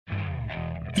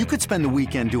You could spend the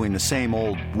weekend doing the same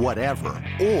old whatever,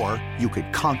 or you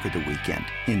could conquer the weekend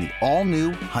in the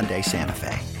all-new Hyundai Santa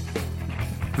Fe.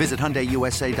 Visit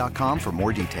HyundaiUSA.com for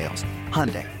more details.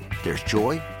 Hyundai, there's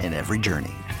joy in every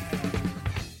journey.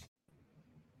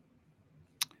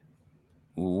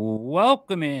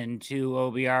 Welcome into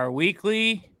OBR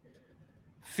Weekly,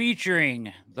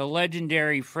 featuring the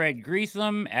legendary Fred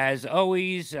Greetham, as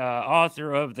always,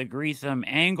 author of The Greetham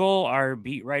Angle, our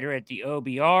beat writer at the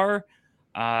OBR.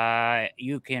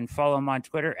 You can follow him on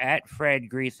Twitter at Fred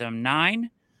Greetham9.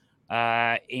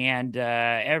 And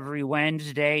every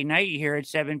Wednesday night here at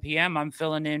 7 p.m., I'm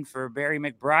filling in for Barry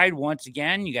McBride once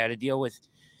again. You got to deal with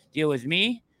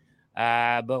me,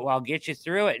 but I'll get you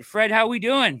through it. Fred, how we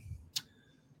doing?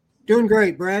 Doing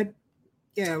great, Brad.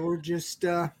 Yeah, we're just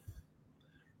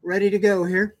ready to go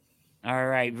here. All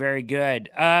right, very good.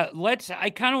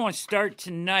 I kind of want to start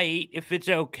tonight, if it's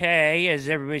okay, as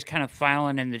everybody's kind of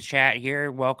filing in the chat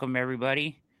here. Welcome,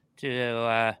 everybody,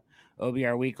 to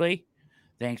OBR Weekly.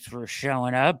 Thanks for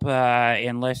showing up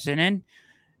and listening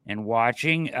and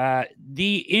watching.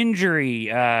 The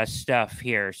injury stuff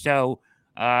here. So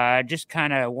just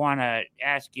kind of want to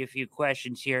ask you a few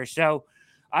questions here. So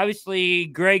obviously,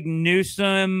 Greg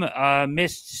Newsome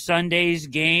missed Sunday's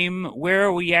game. Where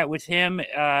are we at with him?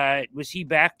 Was he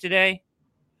back today?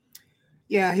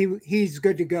 Yeah, he's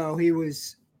good to go. He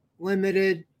was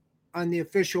limited on the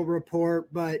official report,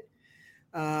 but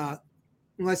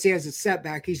unless he has a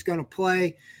setback, he's going to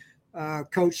play.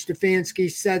 Coach Stefanski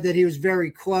said that he was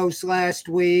very close last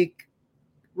week.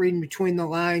 Reading between the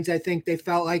lines, I think they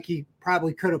felt like he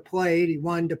probably could have played. He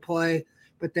wanted to play,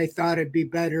 but they thought it'd be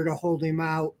better to hold him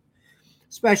out.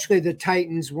 Especially the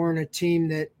Titans weren't a team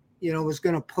that, was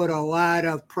going to put a lot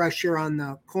of pressure on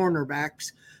the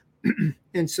cornerbacks.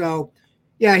 And so,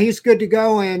 yeah, he's good to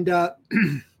go. And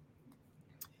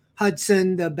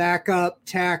Hudson, the backup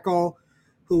tackle,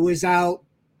 who was out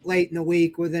late in the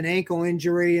week with an ankle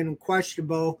injury and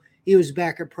questionable, he was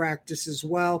back at practice as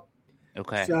well.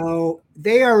 Okay. So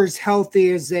they are as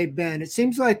healthy as they've been. It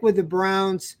seems like with the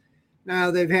Browns,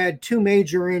 now they've had two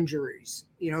major injuries,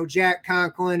 Jack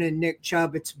Conklin and Nick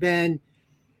Chubb. It's been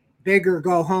big or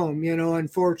go home,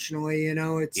 unfortunately,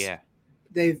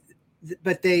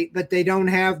 but they don't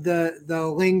have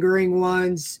the lingering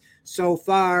ones so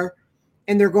far,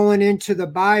 and they're going into the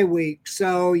bye week.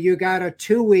 So you got a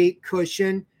 2-week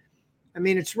cushion. I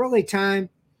mean, it's really time,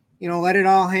 let it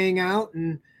all hang out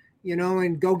and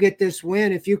go get this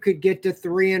win. If you could get to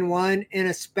 3-1 and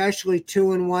especially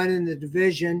 2-1 in the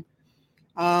division,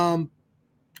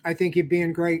 I think you'd be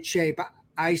in great shape.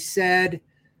 I said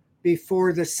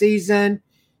before the season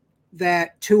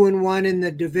that 2-1 in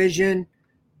the division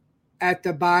at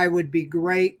the bye would be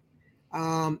great.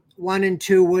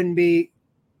 1-2 wouldn't be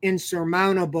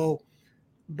insurmountable,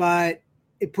 but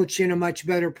it puts you in a much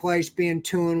better place being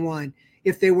 2-1.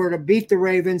 If they were to beat the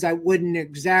Ravens, I wouldn't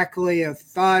exactly have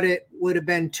thought it would have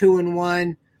been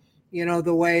 2-1,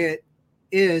 the way it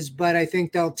is, but I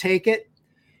think they'll take it.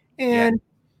 And,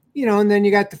 and then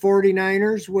you got the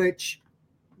 49ers,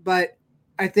 but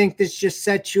I think this just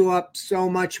sets you up so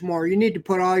much more. You need to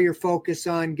put all your focus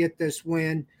on get this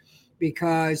win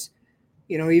because,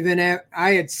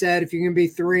 I had said if you can be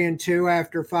 3-2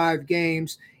 after 5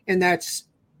 games, and that's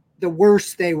the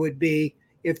worst they would be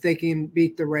if they can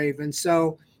beat the Ravens.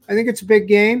 So I think it's a big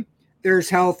game. There's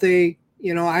healthy.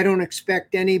 I don't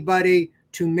expect anybody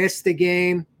to miss the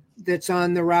game that's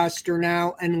on the roster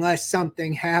now unless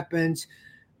something happens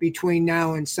between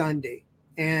now and Sunday.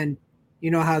 And you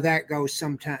know how that goes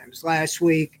sometimes. Last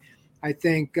week, I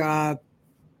think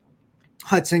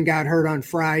Hudson got hurt on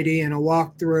Friday in a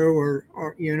walkthrough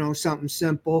or something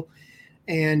simple.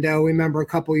 And we remember a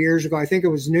couple years ago, I think it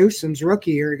was Newsome's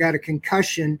rookie year, he got a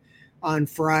concussion on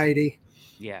Friday.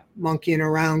 Yeah. Monkeying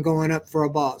around going up for a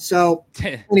ball. So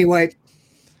anyway,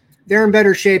 they're in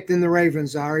better shape than the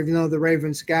Ravens are, even though the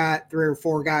Ravens got 3 or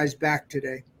 4 guys back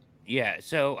today. Yeah,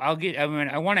 so I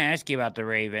want to ask you about the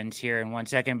Ravens here in 1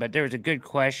 second, but there was a good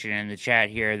question in the chat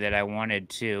here that I wanted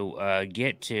to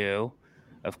get to,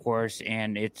 of course,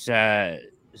 and it's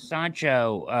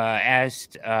Sancho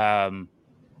asked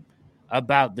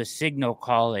about the signal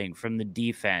calling from the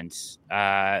defense.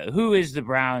 Who is the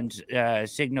Browns'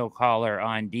 signal caller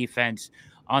on defense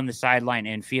on the sideline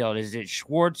and field? Is it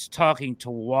Schwartz talking to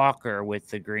Walker with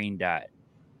the green dot?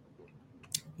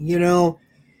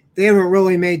 They haven't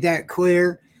really made that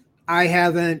clear. I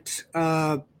haven't,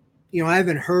 I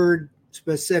haven't heard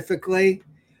specifically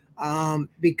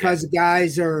because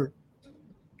guys are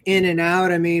in and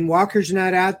out. I mean, Walker's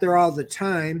not out there all the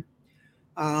time.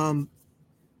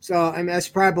 So, that's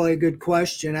probably a good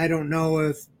question. I don't know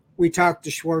if we talk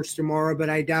to Schwartz tomorrow, but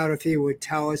I doubt if he would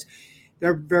tell us.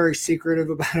 They're very secretive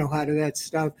about a lot of that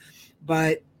stuff.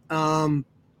 But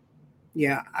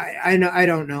yeah, I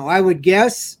don't know. I would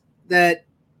guess that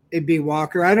it'd be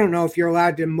Walker. I don't know if you're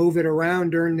allowed to move it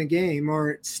around during the game or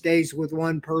it stays with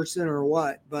one person or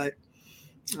what. But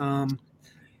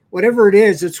whatever it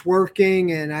is, it's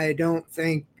working, and I don't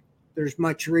think there's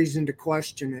much reason to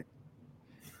question it.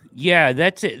 Yeah,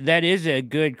 that is a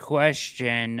good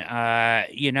question.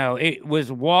 It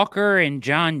was Walker and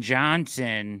John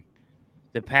Johnson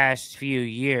the past few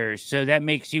years, so that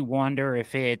makes you wonder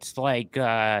if it's like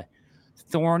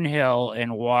Thornhill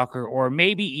and Walker, or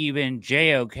maybe even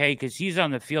JOK, because he's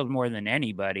on the field more than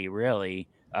anybody really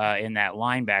in that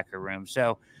linebacker room.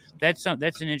 So that's an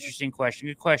interesting question.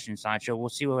 Good question, Sancho. We'll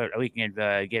see what we can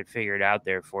get figured out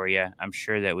there for you. I'm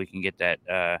sure that we can get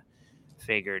that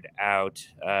figured out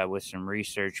with some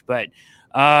research. But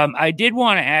I did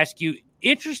want to ask you,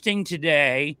 interesting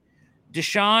today,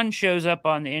 Deshaun shows up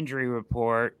on the injury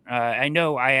report. I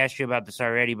know I asked you about this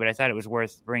already, but I thought it was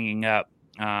worth bringing up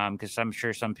because I'm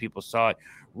sure some people saw it.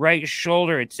 Right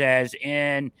shoulder, it says.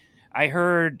 And I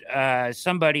heard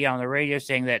somebody on the radio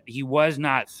saying that he was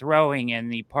not throwing in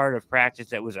the part of practice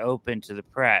that was open to the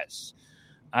press.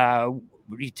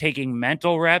 Taking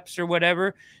mental reps or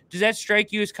whatever. Does that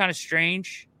strike you as kind of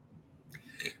strange?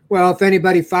 Well, if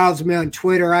anybody follows me on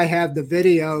Twitter, I have the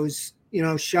videos,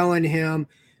 showing him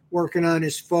working on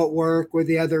his footwork with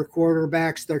the other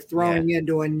quarterbacks. They're throwing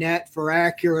into a net for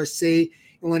accuracy.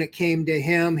 And when it came to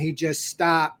him, he just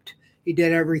stopped. He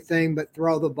did everything but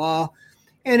throw the ball.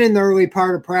 And in the early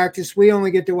part of practice, we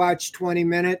only get to watch 20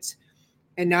 minutes.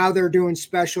 And now they're doing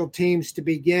special teams to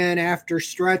begin after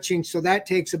stretching. So that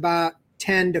takes about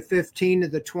 10 to 15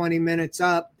 of the 20 minutes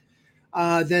up.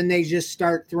 Then they just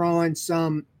start throwing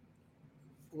some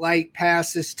light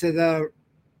passes to the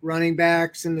running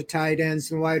backs and the tight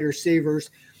ends and wide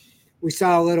receivers. We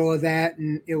saw a little of that,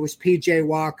 and it was PJ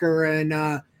Walker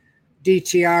and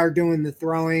DTR doing the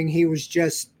throwing. He was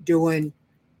just going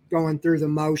through the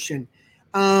motion.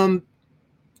 The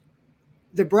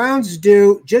Browns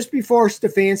do, just before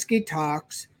Stefanski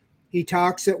talks, he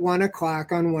talks at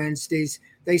 1:00 on Wednesdays.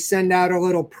 They send out a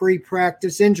little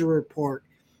pre-practice injury report,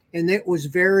 and it was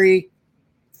very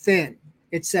thin.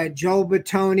 It said Joel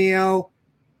Bitonio,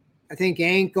 I think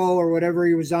ankle or whatever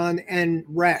he was on, and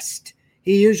rest.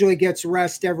 He usually gets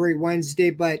rest every Wednesday,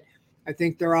 but I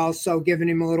think they're also giving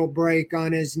him a little break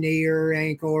on his knee or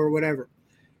ankle or whatever.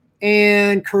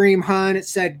 And Kareem Hunt, it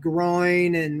said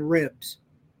groin and ribs.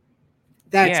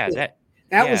 That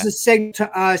was a signal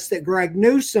to us that Greg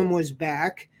Newsome was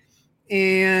back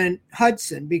and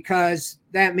Hudson, because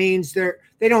that means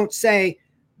they don't say,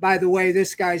 by the way,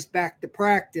 this guy's back to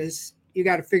practice. You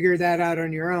got to figure that out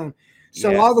on your own.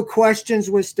 So all the questions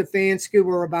with Stefanski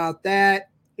were about that,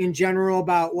 in general,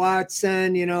 about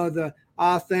Watson, the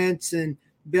offense and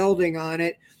building on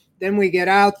it. Then we get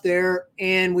out there,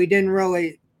 and we didn't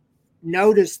really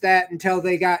notice that until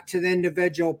they got to the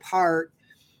individual part.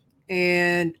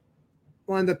 And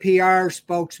one of the PR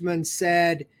spokesmen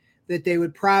said that they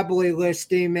would probably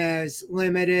list him as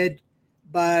limited,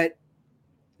 but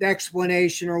the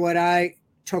explanation, or what I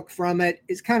took from it,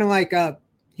 is kind of like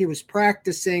he was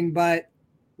practicing but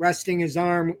resting his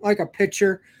arm like a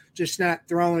pitcher, just not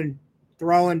throwing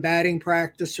batting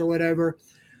practice or whatever.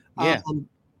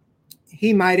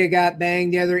 He might have got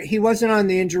banged. He wasn't on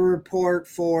the injury report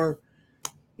for,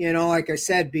 like I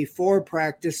said, before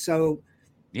practice. So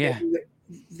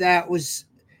that was,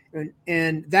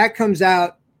 and that comes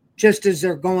out just as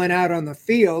they're going out on the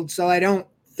field. So I don't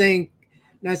think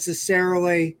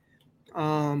necessarily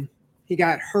he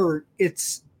got hurt.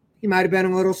 He might have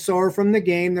been a little sore from the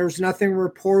game. There was nothing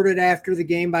reported after the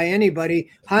game by anybody.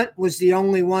 Hunt was the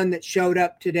only one that showed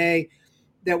up today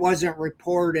that wasn't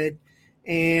reported.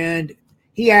 And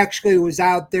he actually was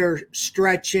out there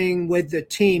stretching with the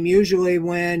team. Usually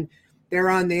when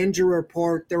they're on the injury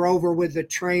report, they're over with the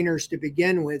trainers to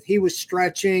begin with. He was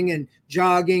stretching and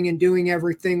jogging and doing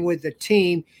everything with the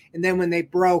team. And then when they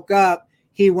broke up,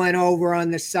 he went over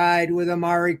on the side with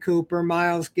Amari Cooper,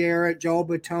 Myles Garrett, Joel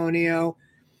Bitonio,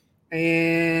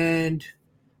 and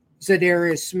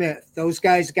Zadarius Smith. Those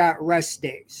guys got rest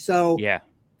days. So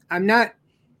I'm not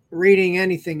reading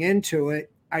anything into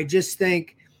it. I just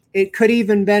think it could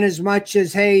even been as much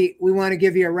as, hey, we want to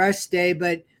give you a rest day,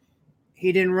 but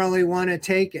he didn't really want to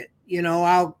take it.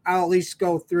 I'll at least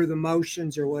go through the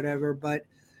motions or whatever, but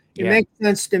it makes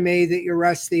sense to me that you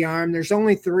rest the arm. There's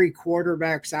only 3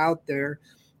 quarterbacks out there,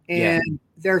 and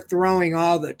they're throwing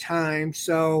all the time.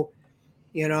 So,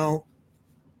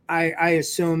 I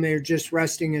assume they're just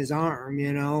resting his arm,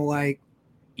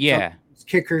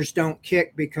 kickers don't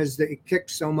kick because they kick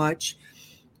so much,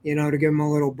 to give them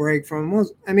a little break from them. Well,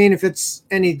 I mean, if it's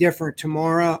any different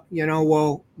tomorrow,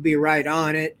 we'll be right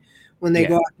on it when they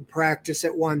go out to practice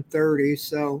at 1:30.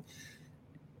 So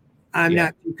I'm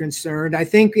not too concerned. I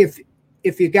think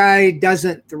if your guy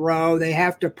doesn't throw, they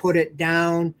have to put it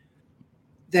down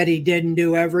that he didn't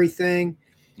do everything.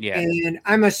 Yeah. And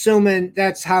I'm assuming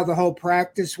that's how the whole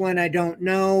practice went. I don't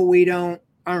know. We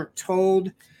aren't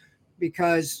told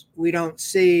because we don't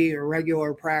see a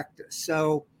regular practice.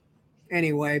 So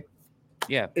anyway,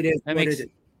 it is what it is.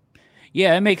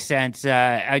 Yeah, it makes sense.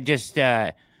 It just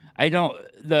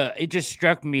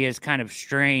struck me as kind of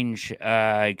strange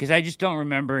because I just don't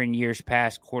remember in years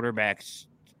past quarterbacks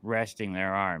resting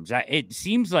their arms. It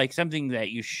seems like something that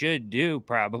you should do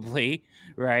probably,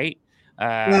 right?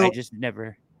 Well, I just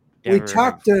never we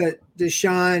talked to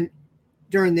Deshaun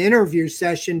during the interview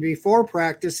session before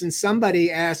practice, and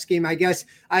somebody asked him, I guess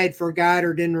I had forgot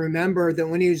or didn't remember that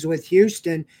when he was with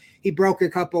Houston, he broke a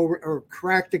couple or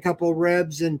cracked a couple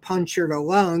ribs and punctured a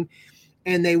lung,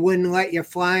 and they wouldn't let you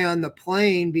fly on the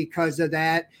plane because of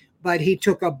that. But he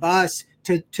took a bus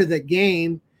to the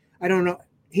game. I don't know.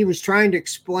 He was trying to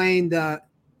explain the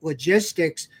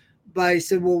logistics, but he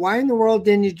said, well, why in the world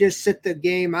didn't you just sit the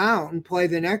game out and play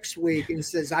the next week? And he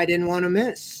says, I didn't want to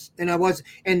miss.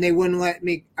 And they wouldn't let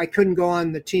me. I couldn't go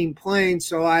on the team plane,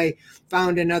 so I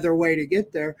found another way to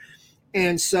get there.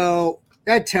 And so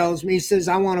that tells me, he says,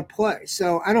 I want to play.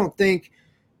 So I don't think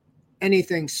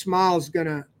anything small is going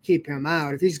to keep him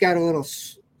out. If he's got a little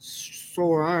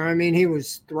sore arm, I mean, he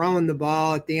was throwing the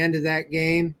ball at the end of that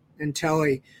game until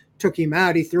he took him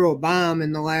out. He threw a bomb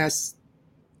in the last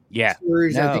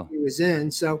series I think he was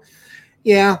in. So,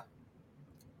 yeah,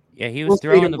 he was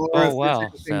throwing the ball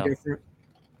well. So. Different.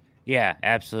 Yeah,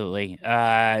 absolutely.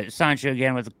 Sancho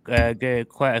again with a good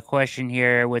question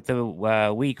here with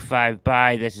the Week 5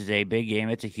 bye. This is a big game.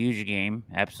 It's a huge game.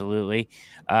 Absolutely.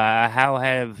 How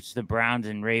have the Browns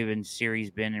and Ravens series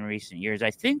been in recent years?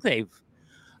 I think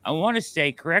I want to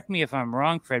say, correct me if I'm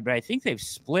wrong, Fred, but I think they've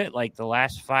split like the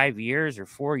last 5 years or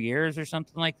 4 years or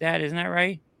something like that. Isn't that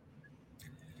right?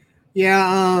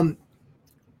 Yeah.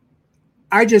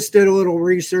 I just did a little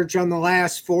research on the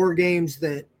last 4 games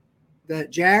that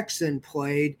Jackson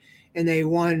played, and they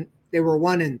won. They were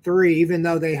 1-3, even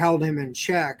though they held him in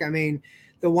check. I mean,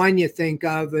 the one you think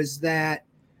of is that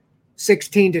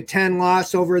 16-10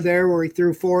 loss over there where he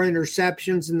threw 4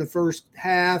 interceptions in the first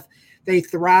half. They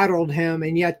throttled him,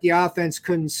 and yet the offense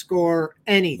couldn't score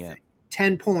anything.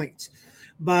 10 points.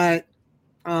 But,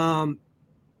 I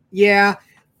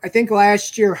think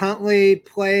last year Huntley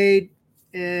played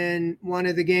in one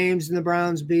of the games, and the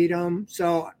Browns beat him.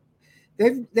 So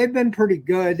they've been pretty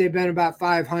good. They've been about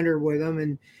 500 with them,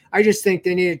 and I just think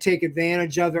they need to take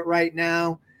advantage of it right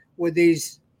now with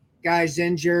these guys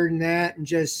injured and that, and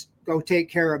just go take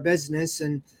care of business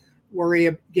and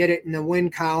get it in the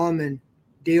win column and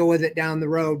deal with it down the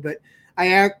road. But I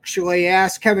actually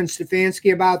asked Kevin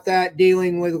Stefanski about that,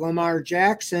 dealing with Lamar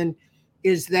Jackson,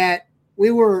 is that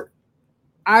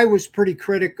I was pretty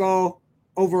critical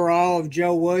overall of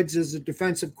Joe Woods as a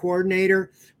defensive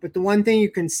coordinator. But the one thing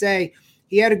you can say,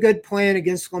 he had a good plan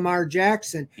against Lamar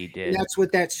Jackson. He did. And that's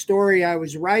what that story I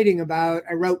was writing about,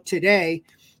 I wrote today,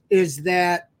 is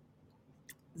that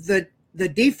the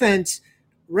defense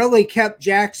really kept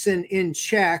Jackson in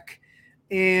check.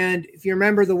 And if you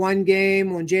remember the one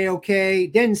game when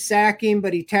JOK didn't sack him,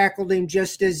 but he tackled him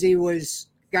just as he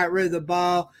got rid of the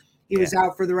ball. He was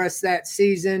out for the rest of that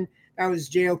season. That was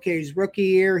JOK's rookie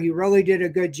year. He really did a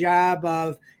good job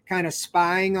of kind of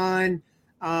spying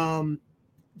on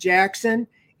Jackson.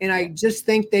 And I just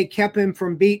think they kept him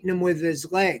from beating him with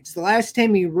his legs. The last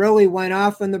time he really went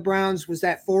off on the Browns was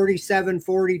that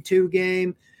 47-42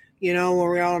 game,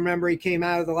 where we all remember he came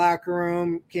out of the locker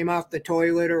room, came off the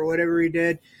toilet or whatever he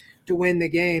did to win the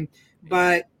game.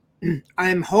 But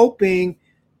I'm hoping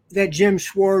that Jim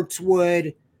Schwartz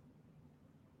would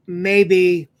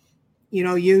maybe,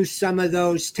 use some of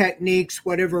those techniques,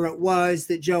 whatever it was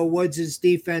that Joe Woods'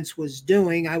 defense was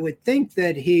doing. I would think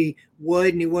that he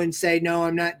would, and he wouldn't say, no,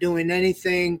 I'm not doing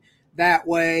anything that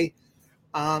way.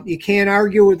 You can't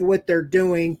argue with what they're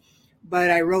doing, but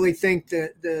I really think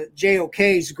that the JOK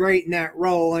is great in that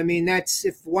role. I mean, that's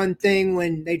if one thing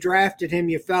when they drafted him,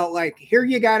 you felt like, here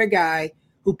you got a guy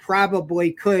who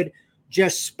probably could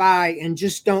just spy and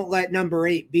just don't let number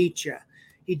 8 beat you.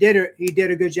 He did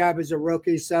a good job as a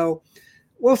rookie, so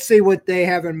we'll see what they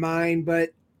have in mind. But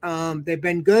they've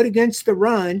been good against the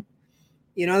run.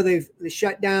 They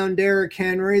shut down Derrick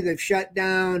Henry. They've shut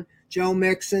down Joe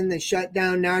Mixon. They shut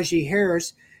down Najee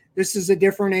Harris. This is a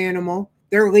different animal.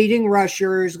 their leading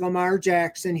rusher is Lamar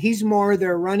Jackson. He's more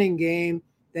their running game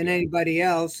than anybody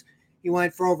else. He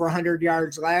went for over 100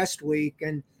 yards last week.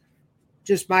 And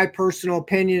just my personal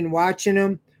opinion, watching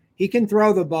him, he can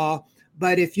throw the ball.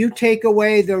 But if you take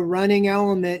away the running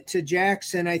element to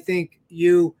Jackson, I think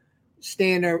you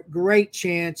stand a great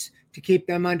chance to keep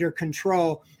them under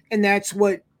control. And that's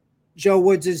what Joe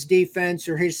Woods' defense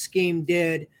or his scheme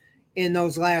did in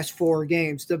those last 4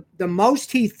 games. The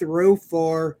most he threw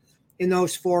for in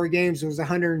those 4 games was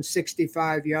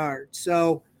 165 yards.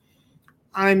 So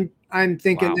I'm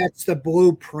thinking that's the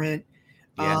blueprint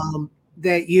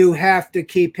that you have to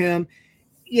keep him,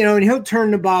 and he'll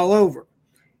turn the ball over.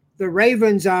 The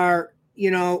Ravens are,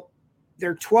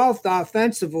 they're 12th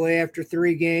offensively after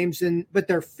 3 games, but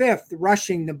they're 5th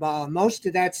rushing the ball. Most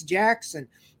of that's Jackson,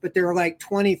 but they're like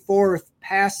 24th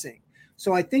passing.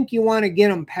 So I think you want to get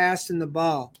them passing the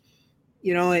ball.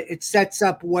 It sets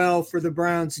up well for the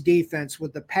Browns defense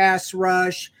with the pass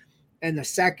rush and the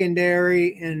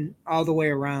secondary and all the way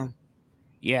around.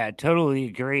 Yeah, totally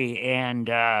agree. And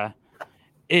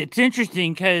it's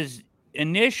interesting because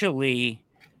initially,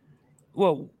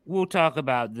 well, we'll talk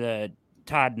about the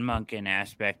Todd Monken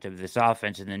aspect of this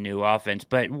offense and the new offense.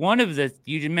 But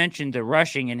you mentioned the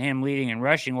rushing and him leading and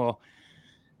rushing. Well,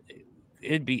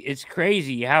 it's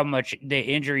crazy how much the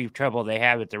injury trouble they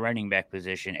have at the running back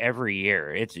position every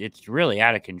year. It's really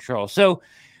out of control. So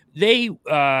they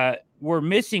were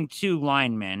missing 2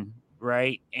 linemen,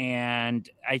 right? And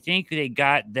I think they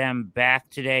got them back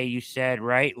today. You said,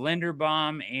 right?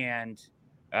 Linderbaum and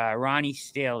Ronnie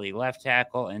Staley, left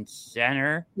tackle and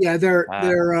center. Yeah,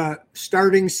 their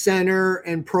starting center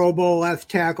and Pro Bowl left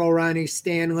tackle Ronnie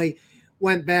Stanley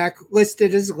went back,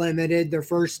 listed as limited. Their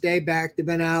first day back, they've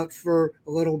been out for a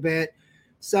little bit.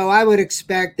 So I would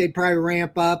expect they'd probably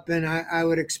ramp up, and I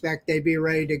would expect they'd be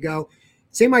ready to go.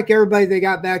 It seemed like everybody they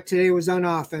got back today was on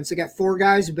offense. They got 4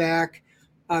 guys back.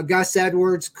 Gus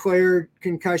Edwards cleared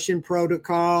concussion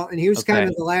protocol, and he was kind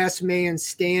of the last man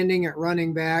standing at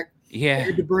running back. Yeah. They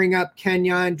had to bring up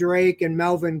Kenyon Drake and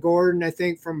Melvin Gordon, I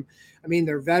think,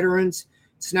 they're veterans.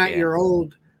 It's not your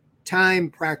old time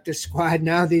practice squad.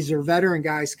 Now these are veteran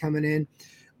guys coming in.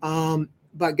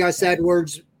 But Gus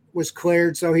Edwards was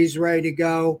cleared, so he's ready to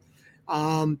go.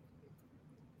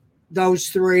 Those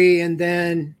 3, and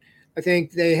then I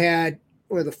think they had,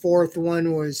 the 4th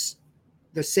one was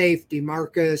the safety,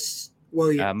 Marcus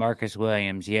Williams. Marcus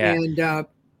Williams, yeah.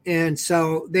 And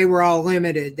so they were all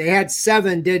limited. They had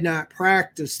 7 did not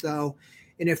practice, though.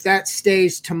 And if that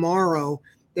stays tomorrow,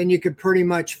 then you could pretty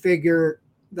much figure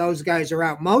those guys are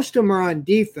out. Most of them are on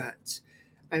defense.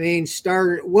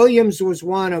 Williams was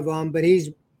one of them, but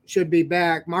he should be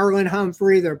back. Marlon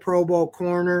Humphrey, their Pro Bowl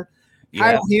corner.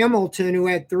 Yeah. Kyle Hamilton, who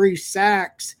had 3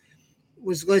 sacks,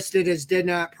 was listed as did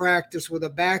not practice with a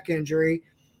back injury.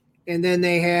 And then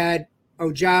they had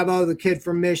Ojabo, the kid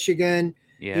from Michigan.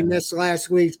 Yeah. He missed last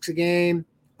week's game.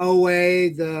 Owe,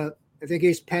 I think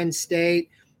he's Penn State.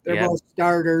 They're both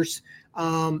starters.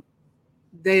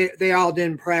 They all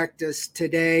didn't practice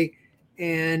today,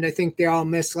 and I think they all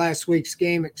missed last week's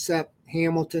game except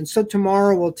Hamilton. So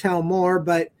tomorrow we'll tell more,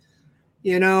 but,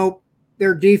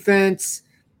 their defense,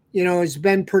 has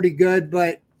been pretty good,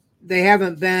 but they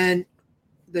haven't been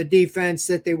the defense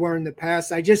that they were in the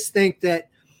past. I just think that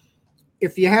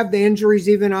if you have the injuries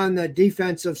even on the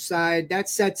defensive side, that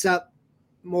sets up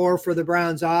more for the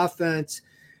Browns offense.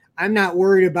 I'm not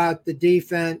worried about the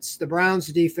defense, the Browns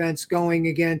defense going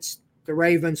against the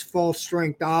Ravens full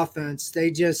strength offense.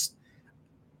 They just,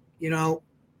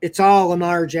 it's all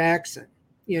Lamar Jackson,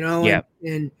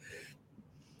 and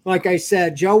like I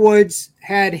said, Joe Woods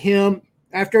had him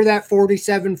after that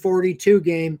 47-42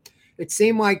 game. It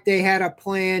seemed like they had a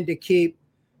plan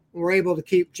were able to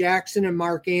keep Jackson and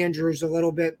Mark Andrews a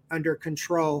little bit under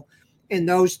control. And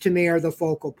those to me are the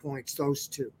focal points, those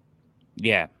 2.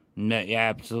 Yeah. No, yeah,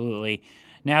 absolutely.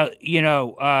 Now,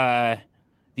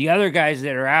 the other guys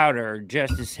that are out are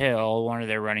Justice Hill, one of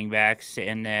their running backs,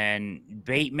 and then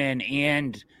Bateman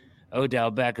and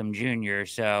Odell Beckham Jr.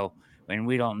 So, and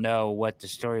we don't know what the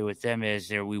story with them is,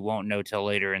 or we won't know till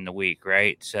later in the week,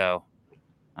 right? So,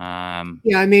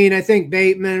 I think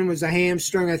Bateman was a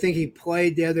hamstring. I think he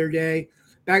played the other day.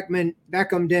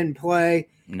 Beckham didn't play.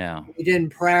 No. He didn't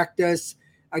practice.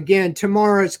 Again,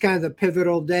 tomorrow is kind of the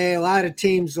pivotal day. A lot of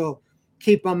teams will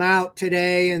keep them out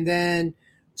today and then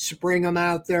spring them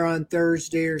out there on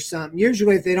Thursday or something.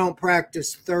 Usually if they don't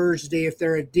practice Thursday, if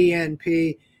they're a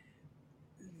DNP,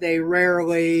 they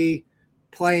rarely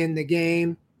play in the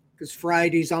game because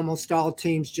Fridays almost all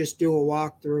teams just do a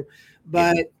walkthrough.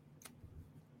 But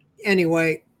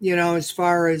anyway, as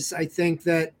far as I think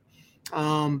that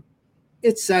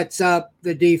it sets up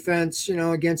the defense,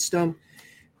 against them.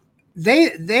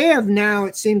 They have now,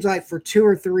 it seems like for 2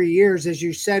 or 3 years, as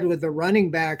you said, with the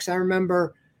running backs. I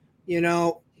remember,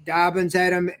 Dobbins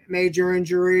had a major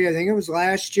injury. I think it was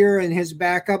last year, and his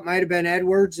backup might have been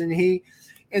Edwards, and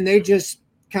they just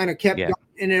kind of kept going.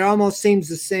 And it almost seems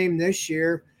the same this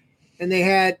year. And they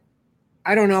had,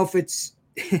 I don't know if it's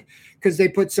because they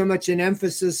put so much an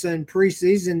emphasis on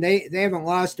preseason. They haven't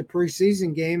lost a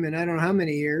preseason game in I don't know how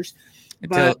many years.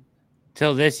 But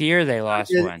till this year they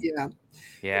lost one. Yeah.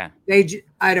 Yeah.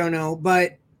 I don't know,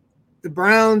 but the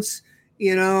Browns,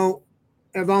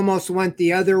 have almost went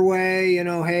the other way.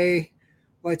 Hey,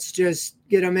 let's just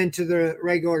get them into the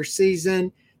regular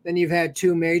season. Then you've had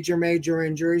 2 major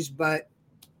injuries, but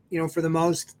for the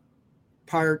most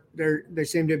part, they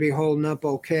seem to be holding up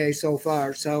okay so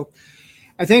far. So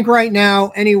I think right now,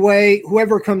 anyway,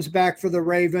 whoever comes back for the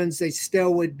Ravens, they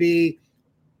still would be.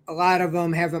 A lot of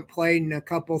them haven't played in a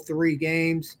couple 3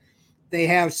 games. They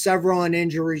have several on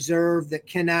injury reserve that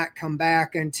cannot come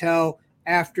back until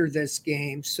after this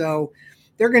game. So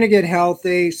they're going to get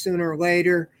healthy sooner or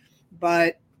later.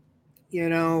 But,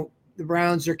 the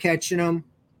Browns are catching them,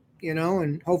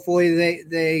 and hopefully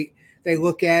they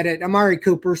look at it. Amari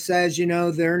Cooper says,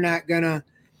 they're not going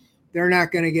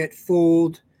to get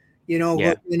fooled,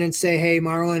 looking and say, hey,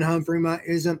 Marlon Humphrey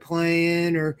isn't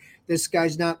playing or this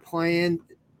guy's not playing.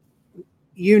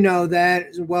 That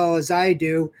as well as I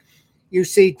do. You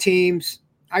see teams,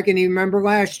 I can even remember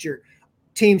last year,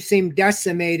 teams seemed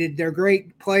decimated. Their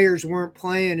great players weren't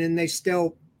playing and they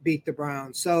still beat the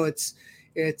Browns. So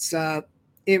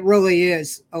it really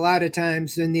is a lot of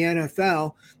times in the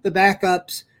NFL, the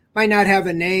backups might not have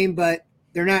a name, but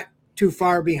they're not too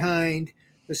far behind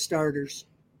the starters.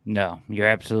 No, you're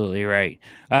absolutely right.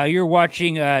 You're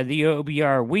watching the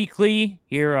OBR Weekly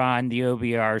here on the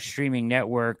OBR streaming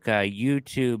network,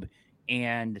 YouTube,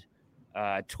 and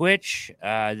Twitch.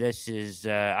 This is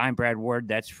I'm Brad Ward.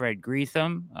 That's Fred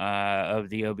Greetham of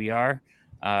the OBR,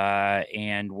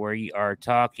 and we are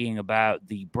talking about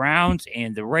the Browns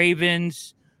and the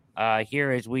Ravens here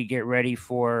as we get ready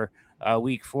for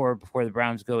week 4 before the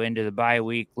Browns go into the bye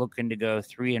week, looking to go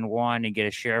 3-1 and get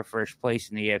a share of first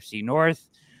place in the AFC North.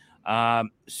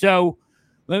 So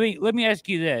let me ask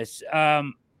you this.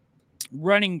 The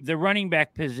running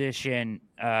back position,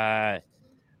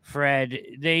 Fred,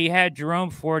 they had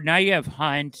Jerome Ford. Now you have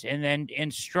Hunt,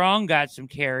 and Strong got some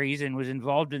carries and was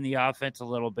involved in the offense a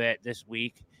little bit this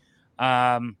week.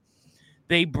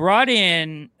 They brought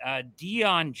in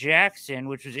Deion Jackson,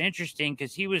 which was interesting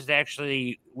because he was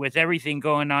actually, with everything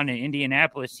going on in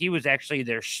Indianapolis, he was actually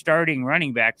their starting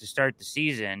running back to start the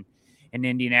season. In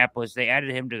Indianapolis, they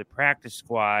added him to the practice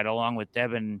squad along with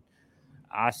Devin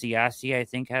Asiasi, I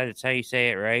think that's how you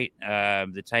say it, right?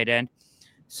 The tight end.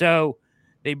 So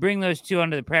they bring those 2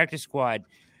 onto the practice squad.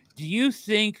 Do you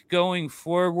think going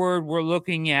forward we're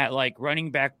looking at like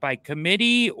running back by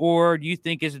committee, or do you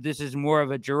think this is more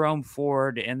of a Jerome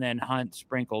Ford and then Hunt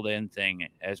sprinkled in thing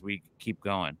as we keep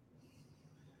going?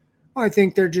 Well, I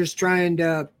think they're just trying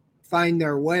to find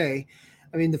their way.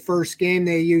 I mean, the first game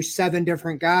they used 7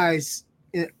 different guys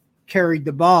carried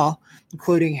the ball,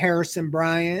 including Harrison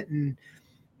Bryant and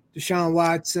Deshaun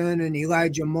Watson and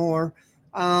Elijah Moore.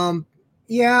 I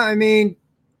mean,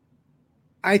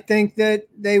 I think that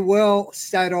they will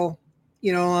settle,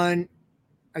 on.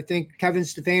 I think Kevin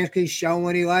Stefanski's shown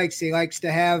what he likes. He likes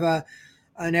to have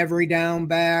an every down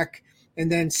back and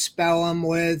then spell him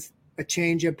with a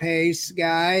change of pace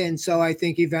guy. And so I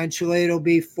think eventually it'll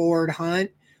be Ford Hunt.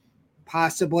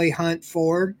 Possibly Hunt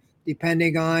Ford,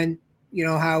 depending on,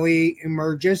 how he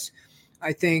emerges.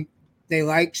 I think they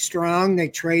like Strong. They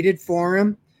traded for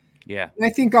him. Yeah. And I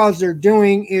think all they're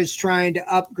doing is trying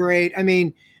to upgrade. I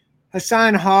mean,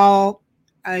 Hassan Hall,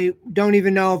 I don't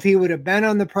even know if he would have been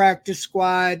on the practice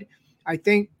squad. I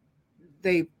think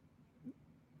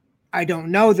I don't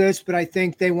know this, but I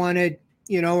think they wanted,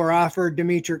 or offered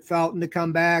Demetric Felton to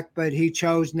come back, but he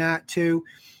chose not to.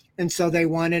 And so they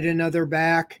wanted another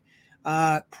back.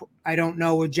 I don't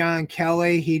know with John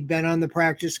Kelly. He'd been on the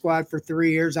practice squad for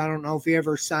 3 years. I don't know if he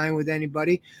ever signed with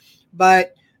anybody.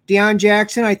 But Deion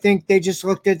Jackson, I think they just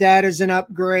looked at that as an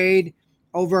upgrade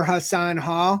over Hassan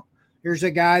Hall. Here's a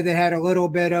guy that had a little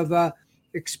bit of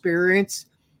experience.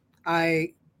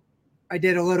 I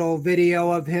did a little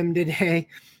video of him today,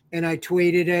 and I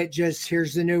tweeted it. Just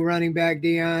here's the new running back,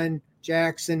 Deion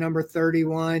Jackson, number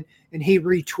 31, and he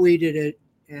retweeted it,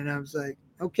 and I was like,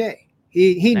 okay.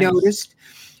 He nice. Noticed.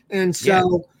 And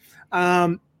so,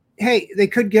 hey, they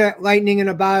could get lightning in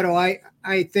a bottle.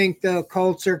 I think the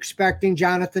Colts are expecting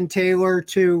Jonathan Taylor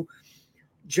to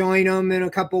join them in a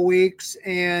couple weeks.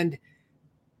 And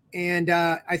And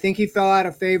I think he fell out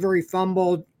of favor. He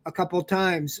fumbled a couple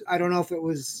times. I don't know if it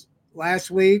was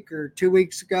last week or 2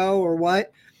 weeks ago or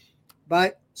what,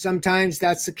 but sometimes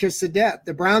that's the kiss of death.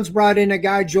 The Browns brought in a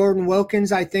guy, Jordan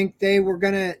Wilkins. I think they were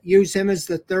going to use him as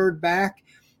the third back,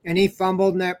 and he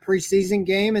fumbled in that preseason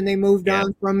game, and they moved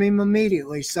on from him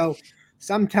immediately. So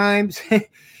sometimes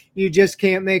you just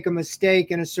can't make a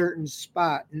mistake in a certain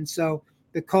spot. And so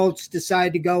the Colts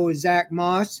decide to go with Zach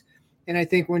Moss, and I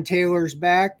think when Taylor's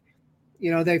back,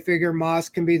 they figure Moss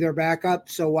can be their backup,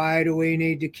 so why do we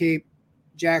need to keep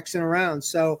Jackson around?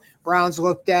 So Browns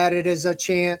looked at it as a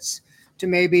chance to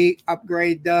maybe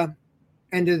upgrade the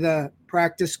end of the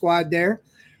practice squad there.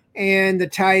 And the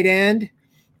tight end,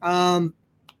 I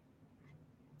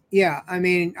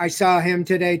saw him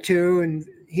today too, and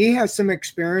he has some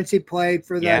experience. He played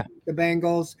for the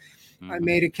Bengals. I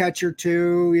made a catch or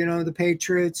two, the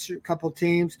Patriots, a couple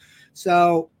teams.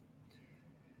 So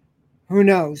who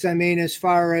knows? As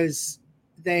far as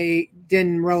they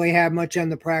didn't really have much on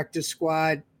the practice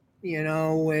squad, they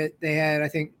had, I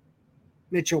think,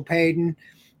 Mitchell Payton,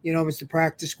 was the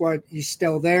practice squad. He's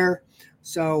still there.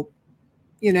 So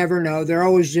you never know. They're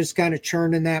always just kind of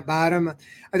churning that bottom.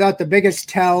 I thought the biggest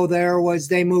tell there was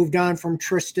they moved on from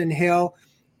Tristan Hill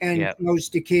and chose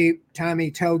to keep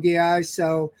Tommy Togiai.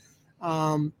 So,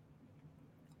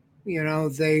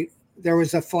 there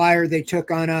was a flyer they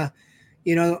took on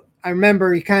I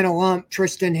remember he kind of lumped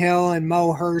Tristan Hill and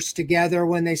Mo Hurst together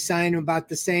when they signed him about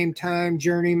the same time,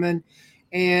 journeyman.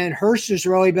 And Hurst has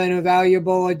really been a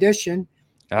valuable addition.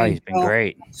 Oh, he's been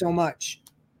great. So much.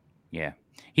 Yeah.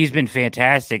 He's been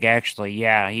fantastic, actually.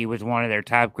 Yeah, he was one of their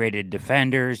top-graded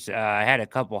defenders. Had a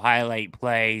couple highlight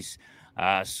plays,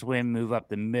 swim, move up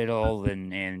the middle,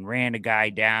 and ran a guy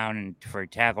down and for a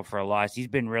tackle for a loss. He's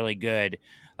been really good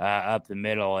up the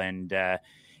middle. And,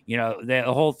 the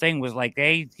whole thing was like,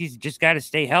 hey, he's just got to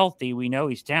stay healthy. We know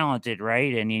he's talented,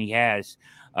 right? And he has.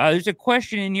 There's a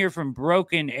question in here from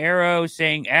Broken Arrow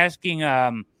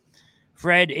asking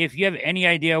Fred, if you have any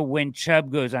idea when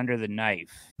Chubb goes under the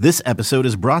knife. This episode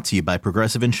is brought to you by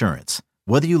Progressive Insurance.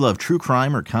 Whether you love true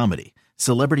crime or comedy,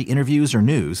 celebrity interviews or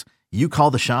news, you call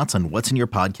the shots on what's in your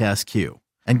podcast queue.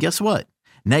 And guess what?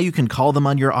 Now you can call them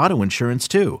on your auto insurance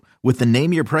too with the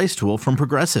Name Your Price tool from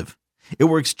Progressive. It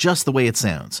works just the way it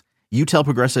sounds. You tell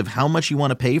Progressive how much you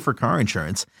want to pay for car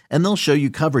insurance, and they'll show you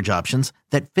coverage options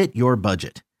that fit your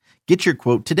budget. Get your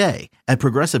quote today at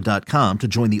Progressive.com to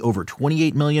join the over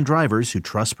 28 million drivers who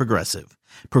trust Progressive.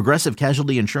 Progressive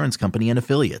Casualty Insurance Company and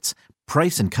Affiliates.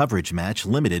 Price and coverage match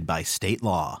limited by state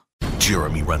law.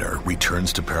 Jeremy Renner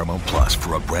returns to Paramount Plus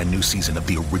for a brand new season of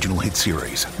the original hit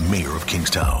series, Mayor of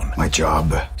Kingstown. My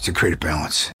job is to create a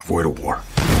balance, avoid a war.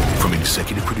 From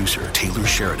executive producer Taylor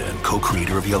Sheridan,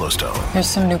 co-creator of Yellowstone. There's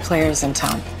some new players in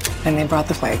town, and they brought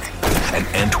the plague. And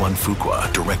Antoine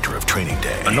Fuqua, director of Training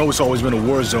Day. I know it's always been a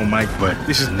war zone, Mike, but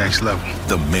this is next level.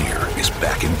 The mayor is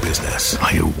back in business.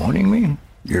 Are you warning me?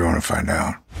 You're going to find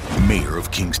out. Mayor of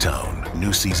Kingstown.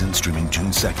 New season streaming June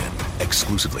 2nd,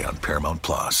 exclusively on Paramount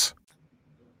Plus.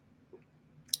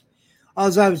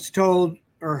 All I was told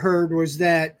or heard was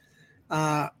that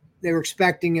they were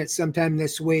expecting it sometime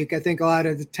this week. I think a lot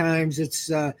of the times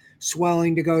it's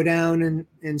swelling to go down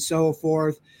and so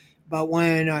forth. But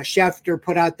when Schefter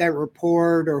put out that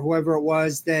report, or whoever it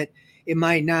was, that it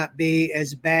might not be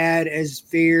as bad as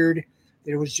feared,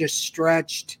 that it was just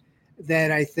stretched,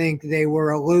 that I think they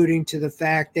were alluding to the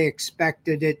fact they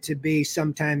expected it to be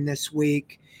sometime this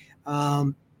week.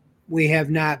 We have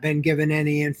not been given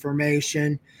any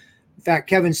information. In fact,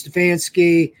 Kevin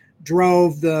Stefanski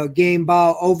drove the game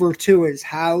ball over to his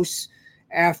house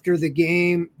after the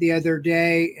game the other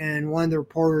day, and one of the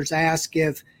reporters asked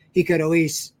if he could at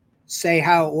least say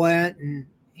how it went, and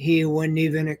he wouldn't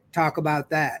even talk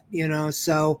about that,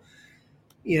 So,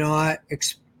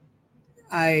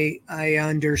 I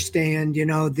understand,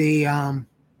 the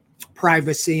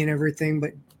privacy and everything,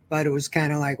 but it was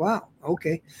kind of like, wow,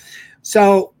 okay.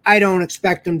 So I don't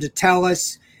expect them to tell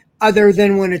us. Other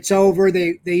than when it's over,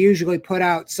 they usually put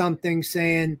out something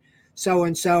saying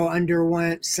so-and-so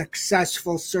underwent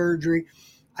successful surgery.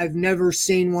 I've never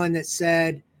seen one that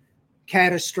said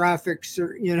catastrophic,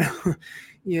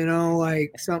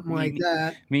 like something like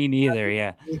that. Me neither,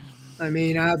 yeah.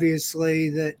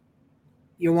 Obviously that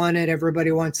you want it.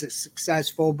 Everybody wants it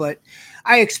successful, but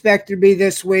I expect it to be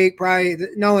this week. Probably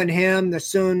knowing him, as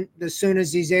soon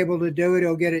as he's able to do it,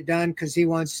 he'll get it done because he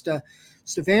wants to.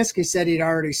 Stefanski said he'd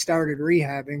already started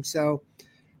rehabbing, so,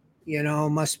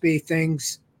 must be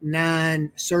things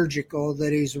non-surgical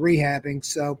that he's rehabbing.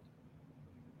 So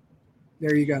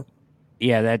there you go.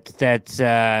 Yeah, that's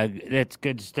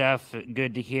good stuff.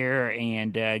 Good to hear,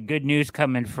 and good news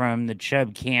coming from the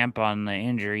Chubb camp on the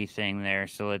injury thing there.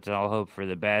 So let's all hope for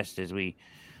the best as we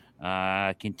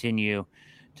continue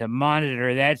to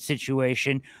monitor that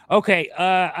situation. Okay,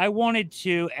 I wanted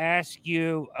to ask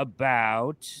you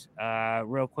about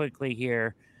real quickly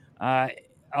here. There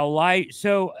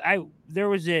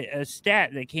was a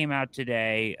stat that came out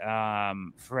today,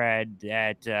 Fred,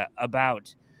 that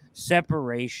about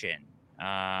separation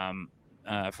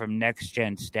from Next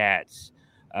Gen Stats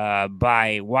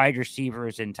by wide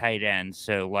receivers and tight ends.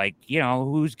 So, like,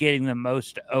 who's getting the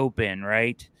most open,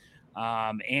 right?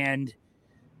 And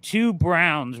two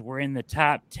Browns were in the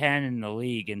top 10 in the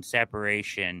league in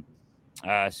separation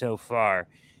so far.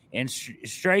 And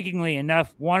strikingly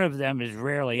enough, one of them is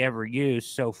rarely ever used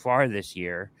so far this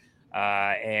year.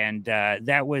 And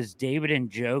that was David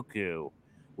Njoku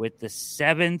with the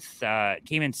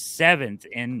came in seventh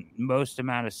in most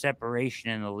amount of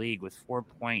separation in the league with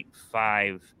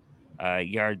 4.5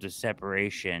 yards of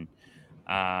separation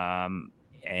and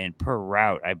per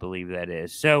route, I believe that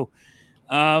is. So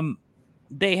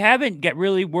they haven't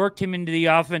really worked him into the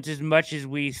offense as much as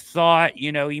we thought.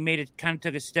 He kind of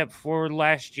took a step forward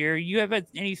last year. You have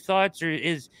any thoughts, or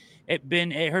is it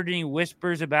heard any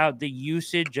whispers about the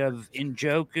usage of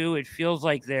Njoku? It feels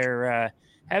like they're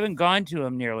haven't gone to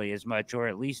him nearly as much, or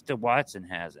at least to Watson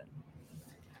hasn't.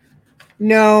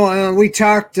 No, we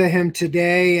talked to him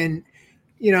today, and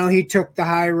he took the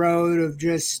high road of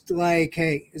just like,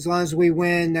 hey, as long as we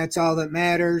win, that's all that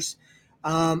matters.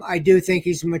 I do think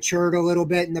he's matured a little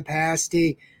bit in the past.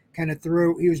 He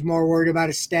was more worried about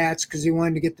his stats because he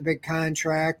wanted to get the big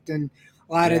contract, and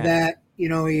a lot of that,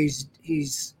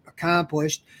 he's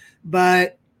accomplished.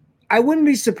 But I wouldn't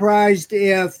be surprised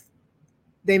if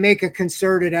they make a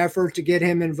concerted effort to get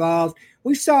him involved.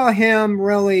 We saw him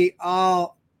really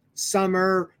all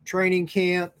summer training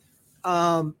camp.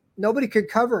 Nobody could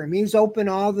cover him. He was open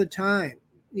all the time,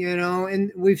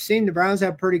 and we've seen the Browns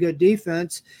have pretty good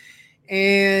defense.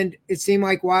 And it seemed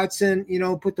like Watson,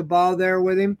 put the ball there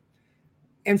with him.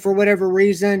 And for whatever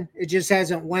reason, it just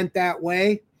hasn't went that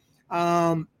way.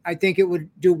 I think it would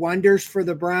do wonders for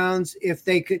the Browns if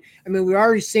they could. I mean, we've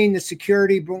already seen the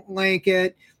security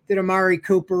blanket that Amari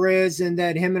Cooper is, and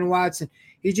that him and Watson,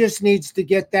 he just needs to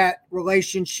get that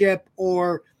relationship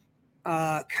or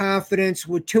confidence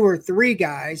with two or three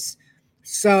guys.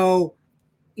 So,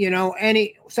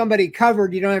 somebody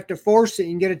covered, you don't have to force it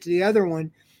and get it to the other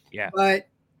one. Yeah. But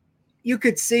you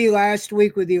could see last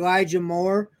week with Elijah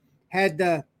Moore had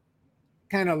the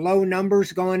kind of low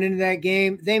numbers going into that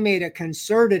game. They made a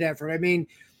concerted effort. I mean,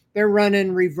 they're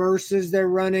running reverses, they're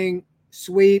running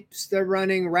sweeps, they're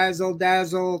running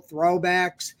razzle-dazzle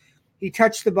throwbacks. He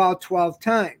touched the ball 12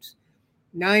 times,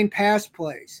 9 pass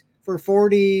plays for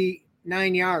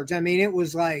 49 yards. I mean, it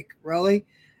was like, really?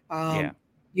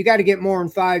 You got to get more than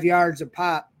 5 yards a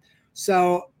pop.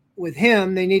 So with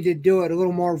him, they need to do it a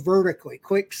little more vertically,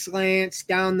 quick slants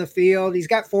down the field. He's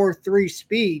got 4.3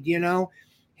 speed,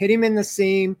 hit him in the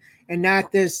seam and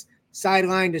not this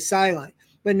sideline to sideline.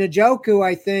 But Njoku,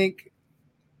 I think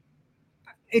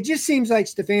it just seems like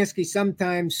Stefanski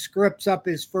sometimes scripts up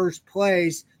his first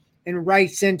plays and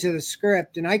writes into the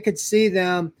script. And I could see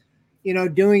them,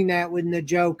 doing that with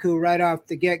Njoku right off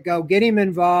the get-go, get him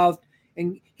involved.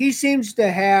 And he seems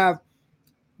to have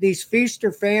these feast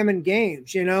or famine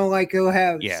games, like he'll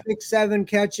have 6-7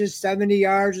 catches, 70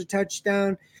 yards, a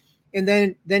touchdown, and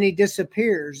then he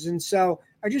disappears. And so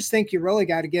I just think you really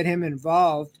got to get him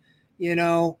involved.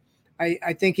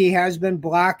 I think he has been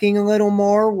blocking a little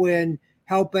more when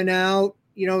helping out,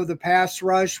 the pass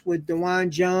rush with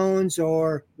DeJuan Jones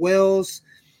or Wills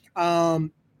to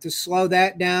slow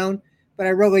that down. But I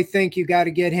really think you got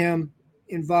to get him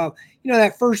involved.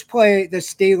 That first play, the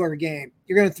Steeler game,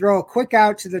 you're going to throw a quick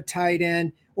out to the tight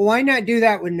end. Well, why not do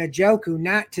that with Njoku,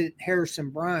 not to Harrison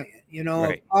Bryant,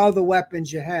 right. All the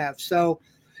weapons you have. So,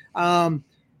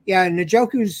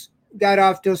 Njoku's got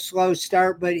off to a slow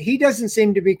start, but he doesn't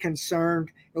seem to be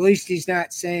concerned. At least he's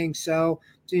not saying so.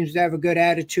 Seems to have a good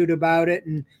attitude about it.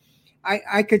 And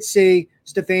I could see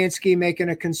Stefanski making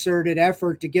a concerted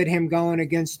effort to get him going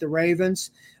against the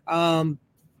Ravens.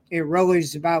 It really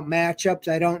is about matchups.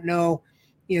 I don't know,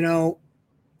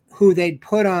 who they'd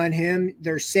put on him.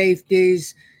 Their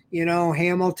safeties,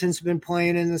 Hamilton's been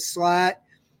playing in the slot.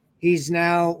 He's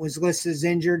now was listed as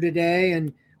injured today,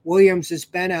 and Williams has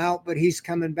been out, but he's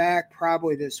coming back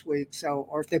probably this week. So,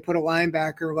 or if they put a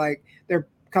linebacker, like there are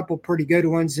a couple pretty good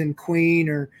ones in Queen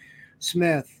or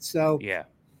Smith. So, yeah.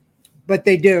 But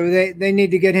they do. They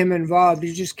need to get him involved.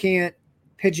 You just can't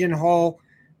pigeonhole.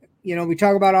 We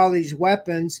talk about all these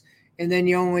weapons, and then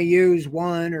you only use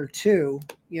one or two,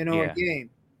 a game.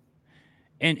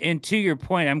 And to your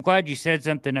point, I'm glad you said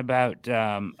something about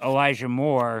Elijah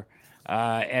Moore.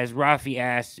 As Rafi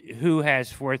asked, who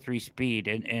has 4.3 speed,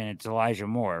 and it's Elijah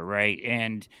Moore, right?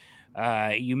 And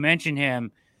you mentioned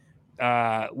him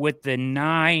with the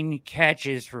 9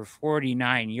 catches for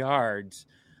 49 yards,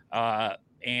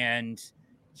 and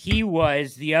he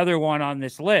was the other one on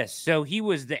this list. So he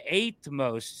was the 8th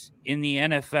most in the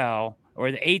NFL,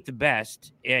 or the 8th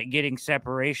best at getting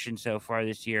separation so far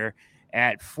this year,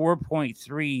 at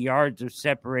 4.3 yards of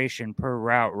separation per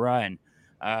route run.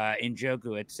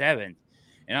 Njoku at 7th.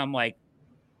 And I'm like,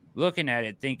 looking at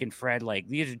it, thinking, Fred, like,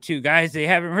 these are two guys they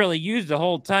haven't really used a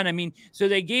whole ton. I mean, so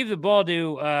they gave the ball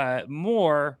to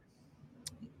Moore,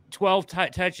 12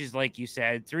 touches, like you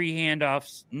said, 3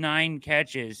 handoffs, 9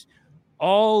 catches,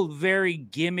 all very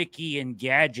gimmicky and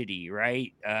gadgety,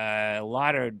 right? A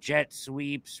lot of jet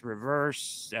sweeps,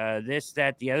 reverse, this,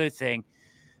 that, the other thing.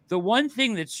 The one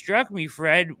thing that struck me,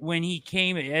 Fred, when he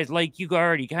came, as like you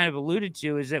already kind of alluded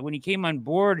to, is that when he came on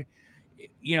board,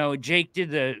 Jake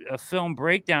did a film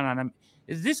breakdown on him,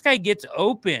 is this guy gets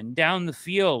open down the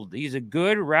field. He's a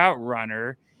good route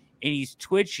runner, and he's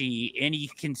twitchy, and he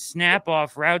can snap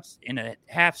off routes in a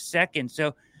half second.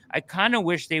 So I kind of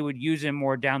wish they would use him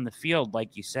more down the field,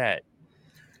 like you said.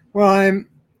 Well, I'm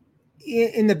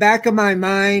in the back of my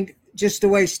mind, just the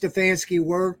way Stefanski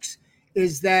works,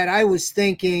 is that I was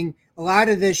thinking a lot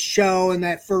of this show in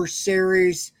that first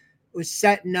series was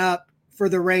setting up for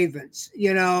the Ravens,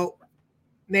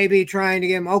 maybe trying to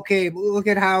get them, okay, look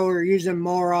at how we're using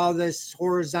more all this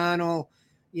horizontal,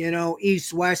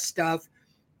 east-west stuff.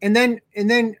 And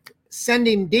then send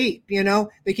him deep,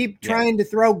 They keep trying to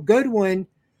throw Goodwin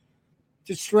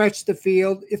to stretch the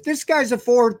field. If this guy's a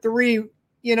 4.3,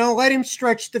 let him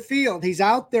stretch the field. He's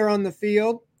out there on the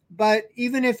field. But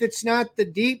even if it's not the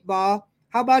deep ball,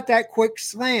 how about that quick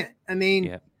slant? I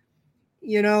mean,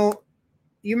 you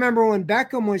remember when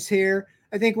Beckham was here,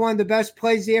 I think one of the best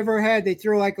plays he ever had, they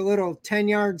threw like a little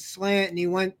 10-yard slant and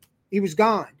he was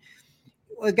gone.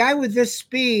 A guy with this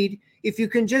speed, if you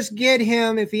can just get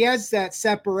him, if he has that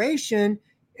separation,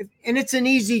 and it's an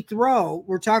easy throw.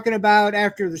 We're talking about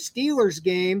after the Steelers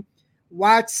game,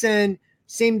 Watson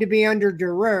seemed to be under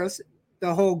duress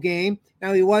the whole game.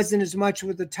 Now, he wasn't as much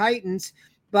with the Titans,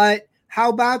 but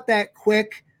how about that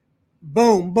quick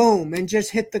boom, boom, and just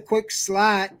hit the quick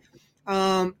slot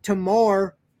to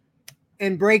Moore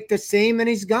and break the seam, and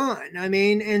he's gone. I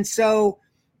mean, and so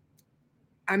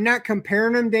I'm not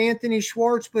comparing him to Anthony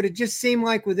Schwartz, but it just seemed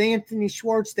like with Anthony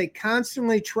Schwartz, they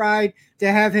constantly tried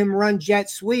to have him run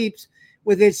jet sweeps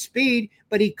with his speed,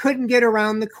 but he couldn't get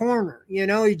around the corner.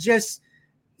 He just,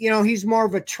 he's more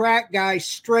of a track guy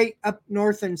straight up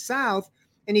north and south,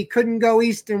 and he couldn't go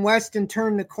east and west and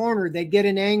turn the corner. They'd get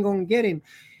an angle and get him.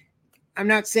 I'm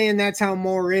not saying that's how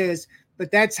Moore is,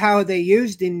 but that's how they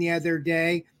used him the other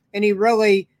day. And he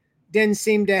really didn't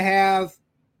seem to have,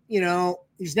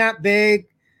 he's not big,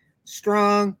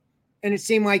 strong, and it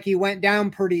seemed like he went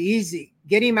down pretty easy.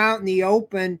 Get him out in the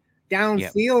open,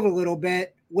 downfield a little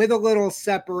bit with a little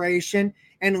separation,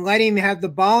 and let him have the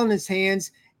ball in his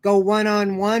hands, go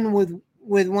one-on-one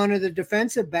with one of the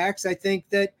defensive backs. I think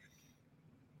that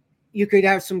you could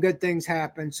have some good things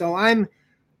happen. So I'm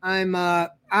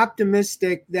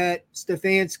optimistic that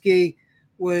Stefanski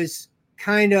was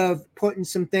kind of putting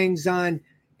some things on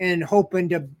and hoping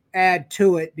to add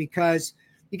to it, because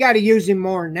you got to use him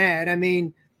more than that. I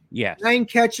mean, 9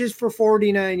 catches for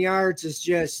 49 yards is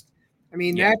just,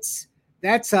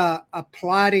 that's a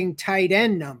plotting tight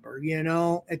end number,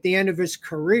 at the end of his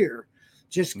career.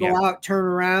 Just go out, turn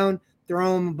around,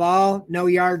 throw him a ball, no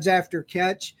yards after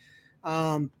catch.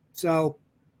 So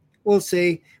we'll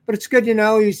see. But it's good to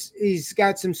know he's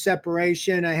got some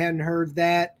separation. I hadn't heard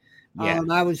that.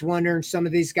 I was wondering some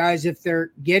of these guys if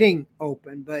they're getting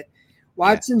open. But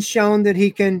Watson's shown that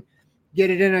he can get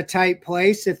it in a tight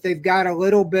place. If they've got a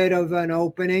little bit of an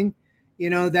opening,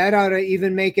 that ought to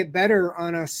even make it better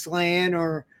on a slant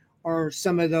or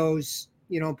some of those,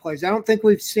 plays. I don't think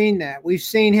we've seen that. We've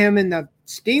seen him in the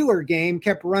Steeler game,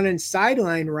 kept running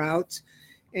sideline routes,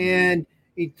 and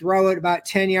he'd throw it about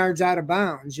 10 yards out of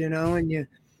bounds, and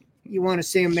you want to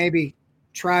see him maybe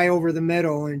try over the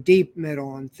middle and deep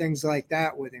middle and things like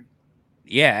that with him.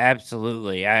 Yeah,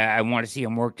 absolutely. I want to see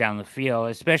him work down the field,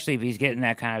 especially if he's getting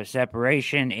that kind of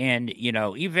separation. And,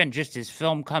 even just his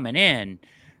film coming in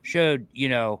showed, he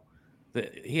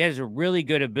has a really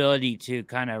good ability to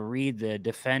kind of read the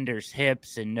defender's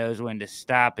hips and knows when to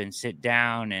stop and sit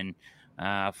down and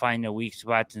find the weak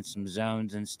spots in some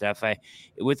zones and stuff.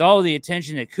 With all the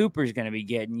attention that Cooper's going to be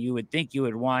getting, you would think you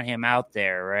would want him out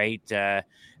there, right?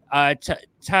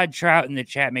 Todd Trout in the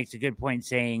chat makes a good point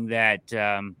saying that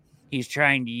he's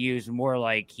trying to use more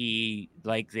like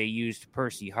they used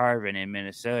Percy Harvin in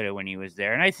Minnesota when he was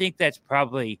there. And I think that's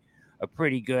probably a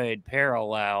pretty good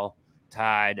parallel,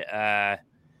 Todd,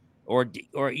 or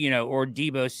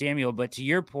Deebo Samuel. But to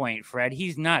your point, Fred,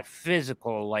 he's not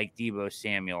physical like Deebo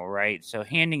Samuel, right? So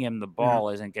handing him the ball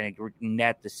isn't going to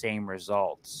net the same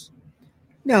results.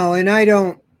 No, and I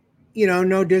don't,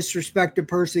 no disrespect to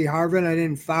Percy Harvin. I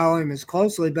didn't follow him as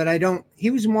closely, but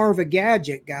he was more of a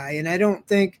gadget guy. And I don't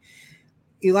think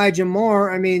Elijah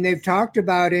Moore, I mean, they've talked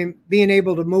about him being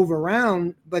able to move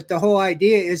around, but the whole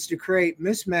idea is to create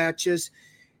mismatches.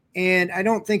 And I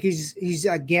don't think he's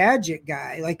a gadget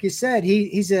guy. Like you said,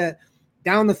 he's a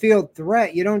down the field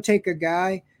threat. You don't take a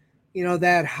guy,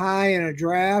 that high in a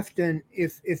draft. And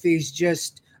if he's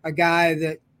just a guy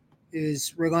that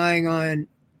is relying on,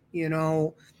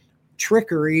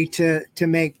 trickery to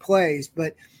make plays.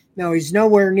 But no, he's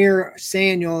nowhere near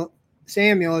Samuel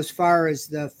as far as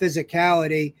the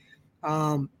physicality.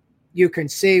 You can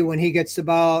see when he gets the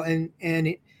ball and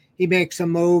he makes a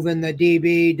move and the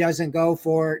DB doesn't go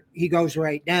for it, he goes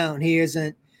right down. He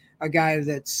isn't a guy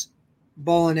that's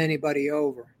bowling anybody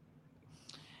over.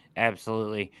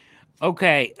 Absolutely.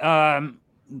 Okay.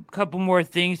 Couple more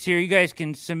things here. You guys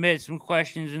can submit some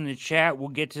questions in the chat. We'll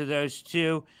get to those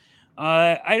too.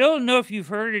 I don't know if you've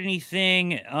heard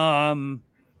anything,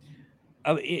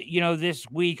 this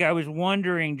week. I was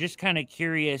wondering, just kind of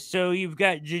curious. So you've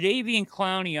got Jadeveon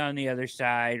Clowney on the other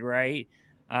side, right?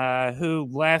 Who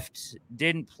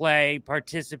didn't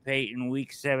participate in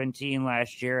week 17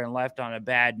 last year and left on a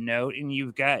bad note. And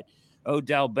you've got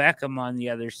Odell Beckham on the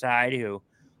other side who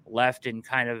left in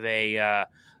kind of a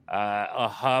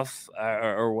huff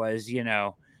or was,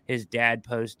 his dad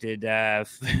posted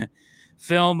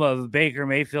film of Baker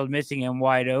Mayfield missing him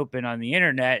wide open on the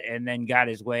internet and then got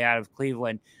his way out of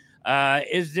Cleveland.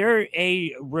 Is there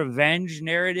a revenge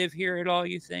narrative here at all,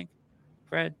 you think,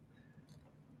 Fred?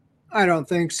 I don't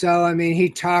think so. I mean, he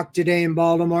talked today in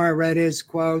Baltimore. I read his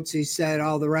quotes. He said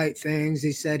all the right things.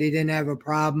 He said he didn't have a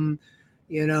problem.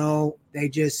 He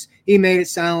made it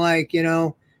sound like,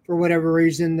 for whatever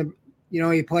reason,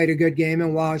 he played a good game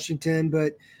in Washington,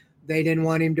 but they didn't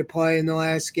want him to play in the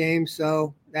last game.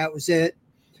 So that was it.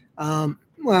 It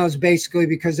was basically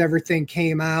because everything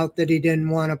came out that he didn't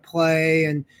want to play.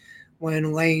 And when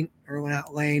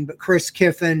Chris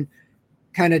Kiffin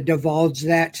kind of divulged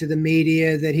that to the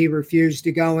media that he refused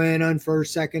to go in on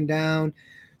first, second down,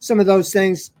 some of those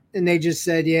things. And they just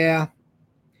said, yeah,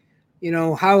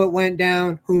 how it went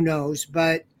down, who knows?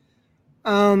 But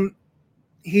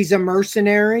he's a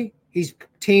mercenary. He's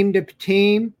team to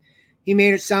team. He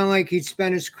made it sound like he'd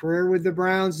spent his career with the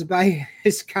Browns by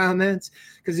his comments,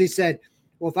 because he said,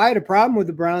 well, if I had a problem with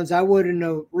the Browns, I wouldn't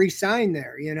have re-signed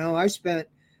there. I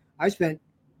spent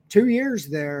 2 years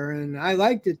there and I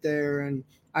liked it there and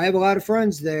I have a lot of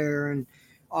friends there and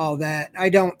all that. I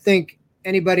don't think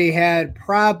anybody had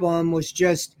problem. Was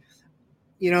just,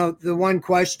 the one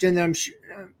question that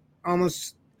I'm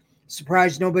almost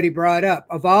surprised nobody brought up.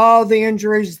 Of all the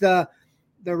injuries the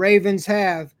Ravens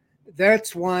have,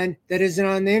 that's one that isn't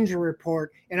on the injury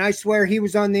report. And I swear he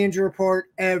was on the injury report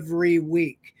every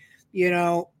week.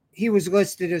 He was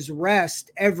listed as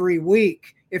rest every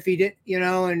week if he did,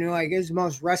 and he's the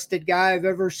most rested guy I've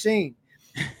ever seen.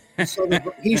 So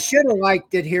he should have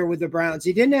liked it here with the Browns.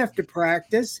 He didn't have to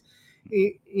practice.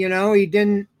 He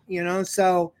didn't,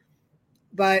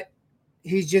 but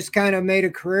he's just kind of made a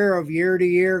career of year to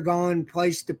year going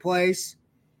place to place,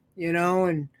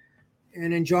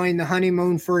 and enjoying the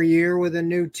honeymoon for a year with a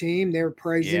new team. They're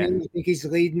praising him. I think he's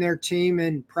leading their team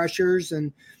in pressures,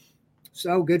 and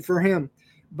so good for him.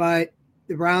 But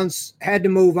the Browns had to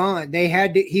move on.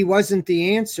 He wasn't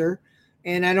the answer,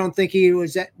 and I don't think he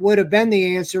would have been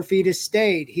the answer if he'd have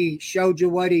stayed. He showed you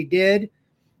what he did,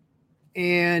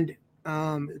 and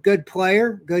good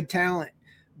player, good talent.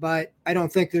 But I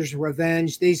don't think there's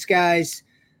revenge. These guys,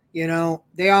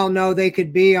 they all know they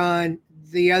could be on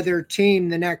the other team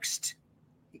the next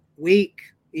week,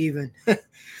 even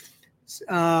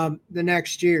the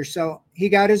next year. So he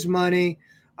got his money.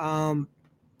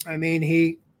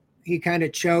 He kind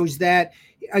of chose that.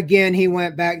 Again, he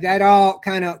went back. That all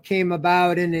kind of came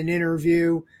about in an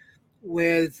interview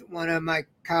with one of my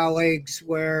colleagues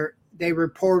where they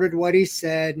reported what he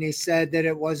said, and he said that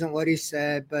it wasn't what he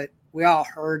said, but we all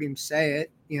heard him say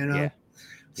it, Yeah.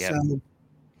 So,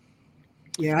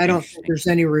 I don't think there's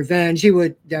any revenge. He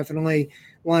would definitely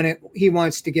want it. He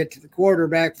wants to get to the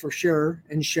quarterback for sure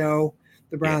and show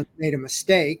the Browns made a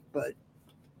mistake, but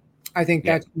I think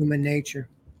that's human nature.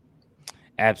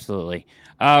 Absolutely.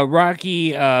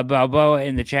 Rocky Balboa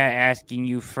in the chat asking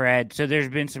you, Fred. So there's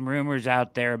been some rumors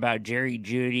out there about Jerry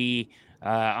Jeudy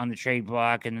on the trade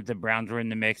block, and that the Browns were in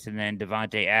the mix, and then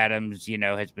Devontae Adams,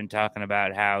 has been talking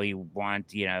about how he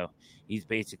wants, he's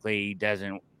basically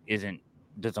doesn't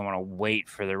want to wait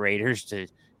for the Raiders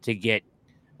to get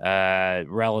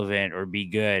relevant or be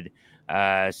good.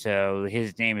 So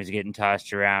his name is getting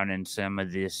tossed around in some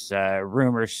of this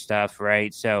rumor stuff,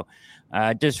 right? So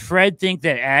does Fred think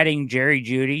that adding Jerry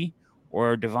Jeudy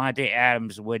or Devontae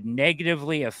Adams would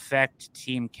negatively affect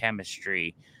team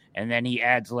chemistry? And then he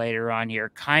adds later on here,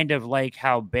 kind of like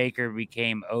how Baker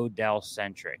became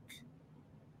Odell-centric.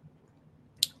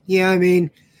 Yeah, I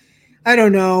mean, I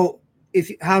don't know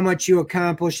how much you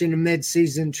accomplish in a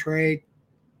mid-season trade,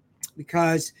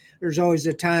 because there's always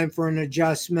a time for an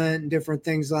adjustment and different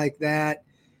things like that.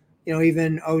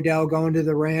 Even Odell going to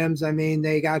the Rams, I mean,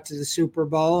 they got to the Super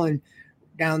Bowl, and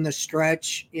down the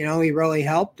stretch, he really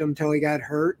helped them until he got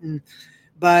hurt.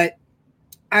 But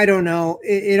I don't know.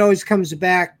 It always comes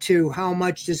back to how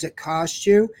much does it cost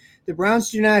you? The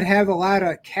Browns do not have a lot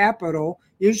of capital.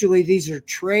 Usually these are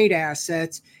trade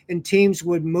assets, and teams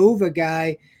would move a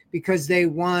guy because they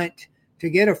want to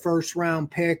get a first-round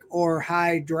pick or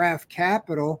high draft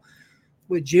capital.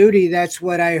 With Jeudy, that's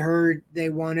what I heard they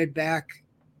wanted back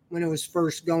when it was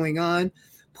first going on.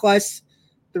 Plus,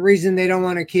 the reason they don't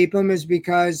want to keep him is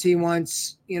because he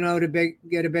wants, to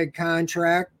get a big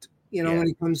contract, when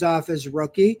he comes off as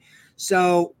rookie.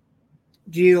 So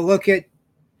do you look at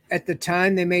the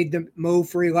time they made the move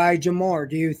for Elijah Moore?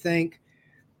 Do you think,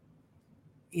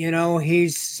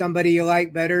 he's somebody you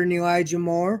like better than Elijah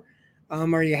Moore?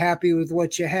 Are you happy with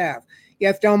what you have? You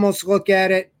have to almost look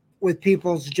at it with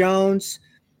Peoples-Jones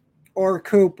or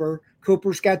Cooper.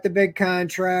 Cooper's got the big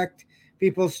contract.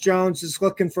 Peoples-Jones is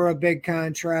looking for a big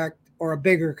contract or a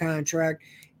bigger contract.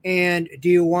 And do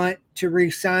you want to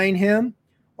re-sign him,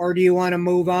 or do you want to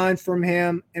move on from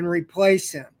him and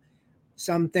replace him?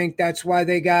 Some think that's why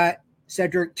they got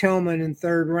Cedric Tillman in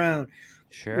third round.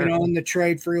 Sure. In the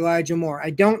trade for Elijah Moore. I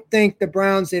don't think the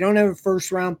Browns, they don't have a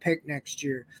first round pick next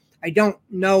year. I don't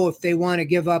know if they want to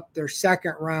give up their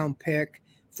second round pick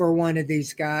for one of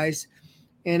these guys.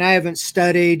 And I haven't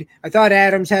studied. I thought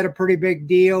Adams had a pretty big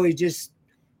deal. He just,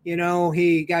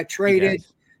 he got traded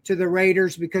to the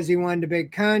Raiders because he wanted a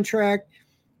big contract.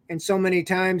 And so many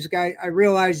times, I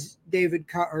realized Derek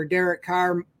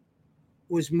Carr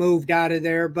was moved out of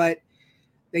there, but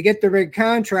they get the big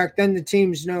contract, then the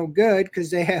team's no good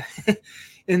because they have,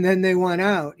 and then they went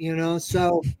out,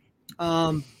 So,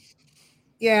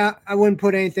 yeah, I wouldn't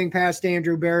put anything past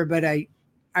Andrew Barry, but I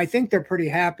think they're pretty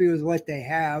happy with what they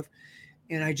have.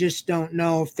 And I just don't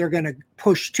know if they're going to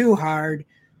push too hard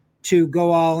to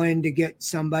go all in to get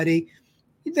somebody.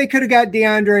 They could have got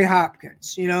DeAndre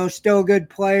Hopkins, still a good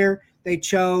player. They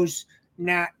chose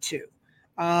not to.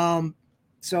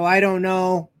 So I don't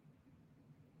know.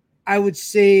 I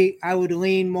would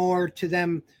lean more to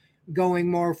them going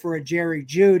more for a Jerry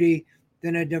Jeudy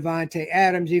than a Devontae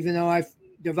Adams, even though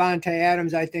Devontae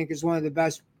Adams, I think, is one of the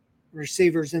best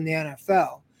receivers in the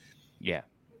NFL. Yeah.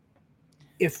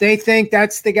 If they think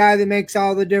that's the guy that makes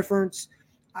all the difference,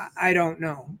 I don't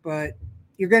know. But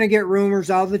you're going to get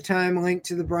rumors all the time linked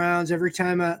to the Browns every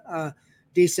time a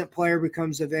decent player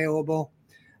becomes available.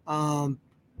 And,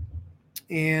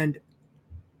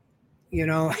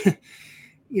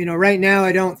 right now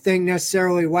I don't think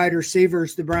necessarily wide receiver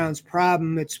is the Browns'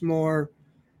 problem. It's more,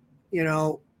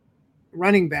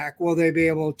 running back. Will they be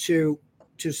able to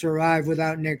survive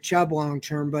without Nick Chubb long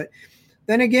term? But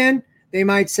then again, they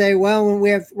might say, well,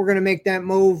 we're going to make that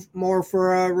move more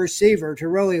for a receiver to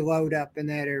really load up in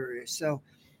that area. So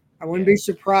I wouldn't be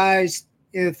surprised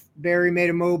if Barry made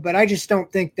a move, but I just don't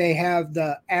think they have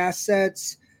the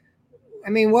assets. I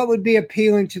mean, what would be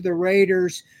appealing to the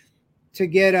Raiders to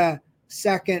get a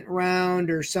second round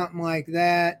or something like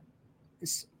that,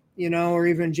 or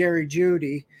even Jerry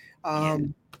Jeudy.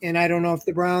 And I don't know if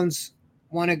the Browns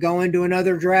want to go into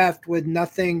another draft with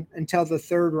nothing until the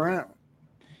third round.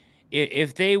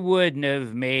 If they wouldn't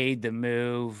have made the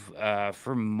move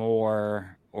for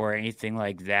Moore or anything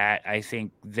like that, I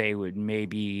think they would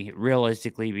maybe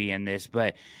realistically be in this.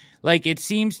 But it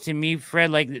seems to me,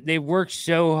 Fred, they worked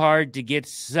so hard to get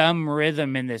some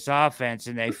rhythm in this offense,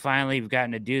 and they finally have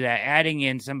gotten to do that. Adding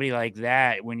in somebody like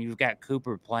that when you've got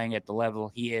Cooper playing at the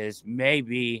level he is,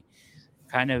 maybe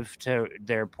kind of to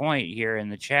their point here in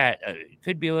the chat, it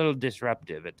could be a little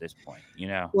disruptive at this point,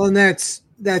 Well, and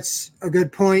that's a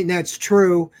good point, and that's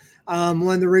true. One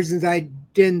of the reasons I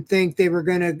didn't think they were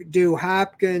going to do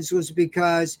Hopkins was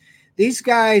because these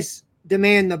guys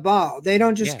demand the ball. They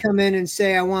don't just come in and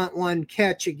say, I want one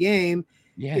catch a game.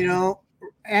 Yeah.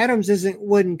 Adams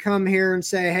wouldn't come here and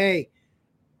say, hey,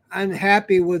 I'm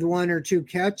happy with 1 or 2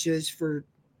 catches for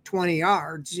 20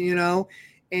 yards,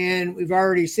 and we've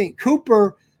already seen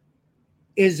Cooper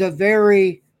is a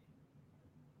very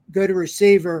good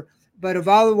receiver, but of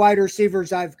all the wide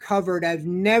receivers I've covered, I've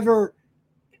never,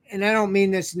 and I don't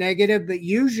mean this negative, but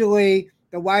usually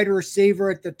the wide receiver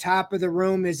at the top of the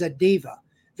room is a diva.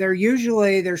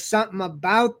 There's something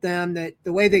about them that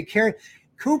the way they carry.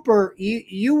 Cooper,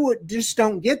 you would just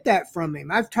don't get that from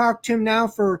him. I've talked to him now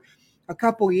for a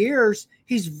couple years.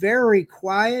 He's very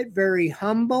quiet, very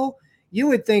humble. You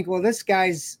would think, well, this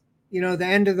guy's, the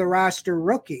end of the roster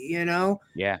rookie,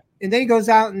 Yeah. And then he goes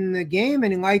out in the game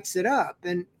and he lights it up.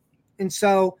 And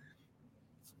so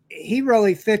he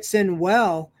really fits in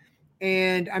well.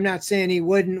 And I'm not saying he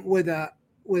wouldn't with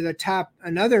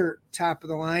another top of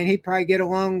the line. He'd probably get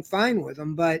along fine with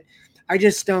him, but I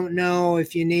just don't know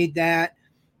if you need that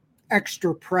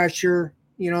extra pressure,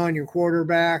 on your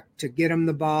quarterback to get him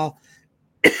the ball,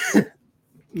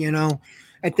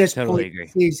 at this point in the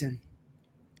season.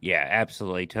 Yeah,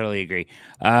 absolutely. Totally agree.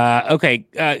 Okay.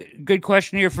 Good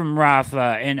question here from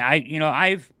Rafa. And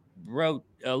I've wrote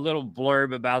a little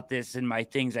blurb about this in my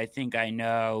things I think I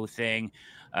know thing.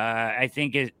 I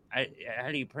think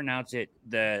how do you pronounce it?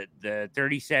 The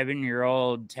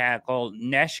 37-year-old tackle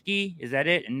Neshke, is that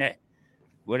it?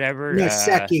 Whatever.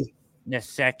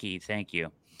 Nasecki. Thank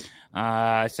you.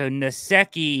 So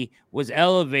Nasecki was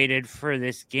elevated for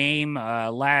this game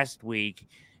last week.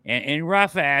 And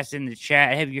Rafa asked in the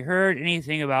chat, have you heard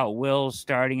anything about Wills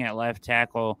starting at left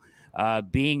tackle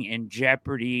being in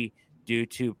jeopardy due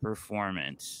to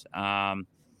performance? For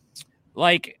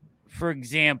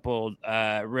example,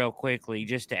 real quickly,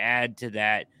 just to add to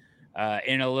that,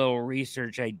 in a little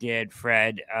research I did,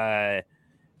 Fred,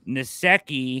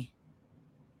 Nasecki,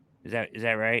 is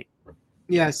that right?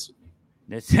 Yes.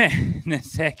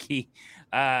 Nasecki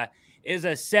is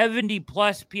a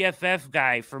 70-plus PFF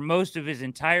guy for most of his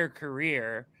entire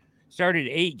career. Started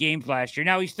 8 games last year.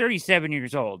 Now he's 37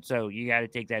 years old, so you got to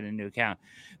take that into account.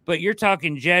 But you're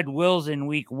talking Jed Wills in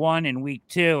week 1 and week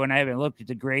 2, and I haven't looked at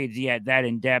the grades yet that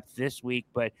in depth this week,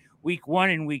 but week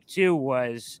 1 and week 2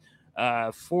 was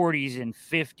 40s and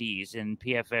 50s in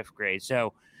PFF grades.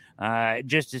 So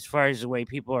just as far as the way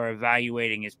people are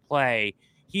evaluating his play,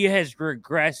 he has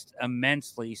regressed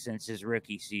immensely since his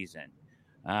rookie season.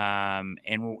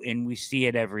 And we see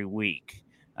it every week.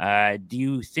 Do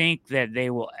you think that they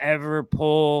will ever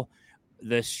pull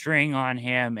the string on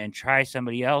him and try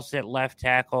somebody else at left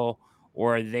tackle,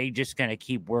 or are they just going to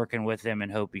keep working with him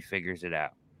and hope he figures it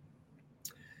out?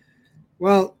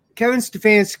 Well, Kevin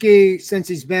Stefanski, since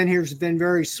he's been here, has been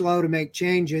very slow to make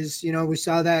changes. We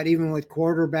saw that even with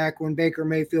quarterback when Baker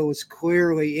Mayfield was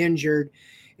clearly injured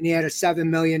and he had a $7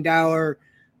 million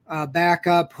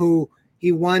backup who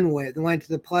he won with, went to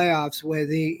the playoffs with.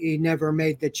 He never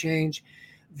made the change.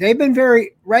 They've been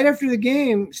right after the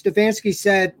game, Stefanski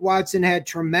said Watson had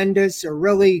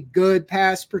really good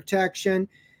pass protection.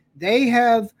 They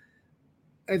have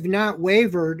not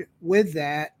wavered with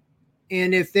that.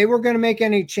 And if they were going to make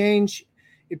any change,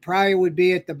 it probably would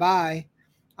be at the bye.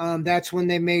 That's when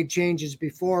they made changes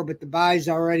before, but the bye's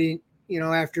already,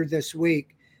 after this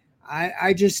week.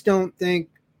 I just don't think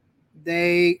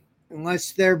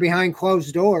unless they're behind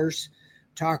closed doors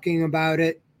talking about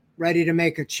it, ready to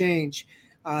make a change.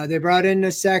 They brought in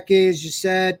Nasecki, as you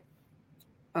said,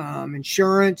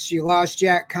 insurance. You lost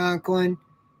Jack Conklin.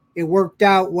 It worked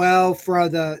out well for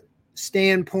the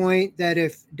standpoint that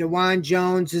if DeJuan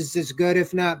Jones is as good,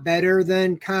 if not better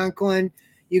than Conklin,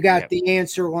 you got the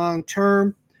answer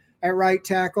long-term at right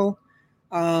tackle.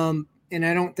 And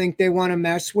I don't think they want to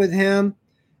mess with him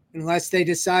unless they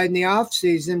decide in the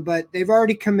offseason, but they've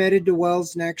already committed to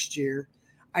Wells next year.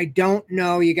 I don't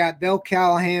know. You got Bill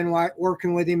Callahan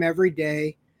working with him every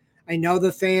day. I know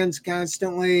the fans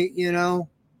constantly,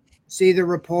 see the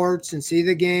reports and see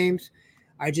the games.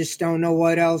 I just don't know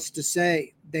what else to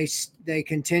say. They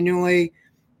continually,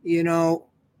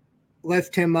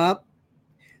 lift him up.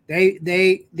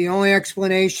 The only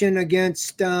explanation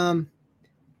against, the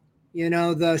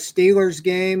Steelers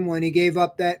game when he gave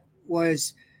up that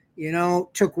was,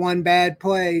 took one bad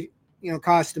play,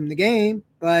 cost him the game.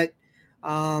 But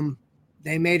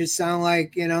they made it sound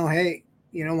like, hey,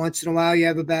 once in a while you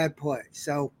have a bad play.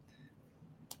 So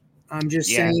I'm just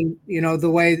saying, the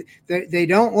way they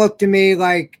don't look to me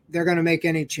like they're going to make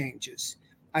any changes.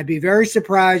 I'd be very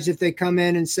surprised if they come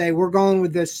in and say, we're going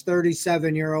with this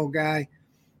 37-year-old guy,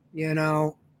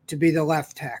 to be the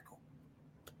left tackle.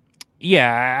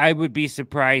 Yeah, I would be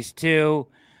surprised too.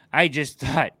 I just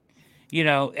thought,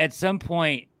 at some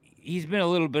point, he's been a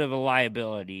little bit of a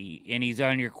liability, and he's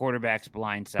on your quarterback's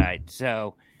blind side.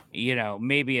 So,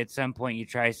 maybe at some point you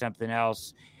try something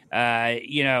else.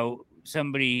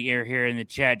 Somebody here in the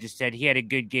chat just said he had a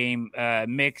good game.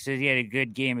 Mick says he had a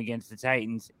good game against the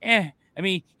Titans. I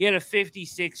mean, he had a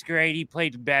 56 grade. He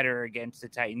played better against the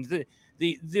Titans.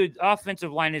 The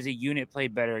offensive line as a unit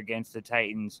played better against the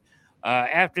Titans.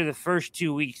 After the first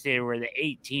 2 weeks, they were the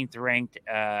 18th ranked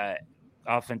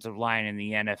offensive line in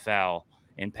the NFL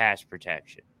in pass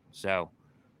protection. So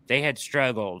they had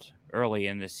struggled early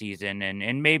in the season,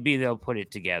 and maybe they'll put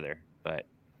it together. But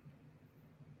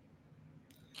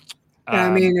I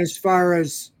mean,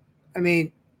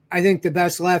 I think the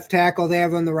best left tackle they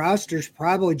have on the roster is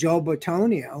probably Joe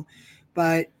Bitonio,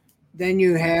 but then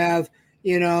you have,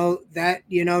 that,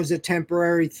 is a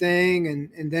temporary thing,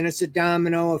 and then it's a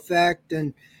domino effect.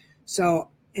 And so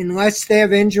unless they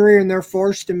have injury and they're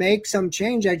forced to make some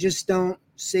change, I just don't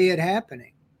see it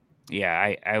happening.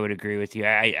 Yeah, I would agree with you.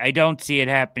 I don't see it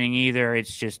happening either.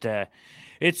 It's just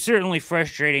it's certainly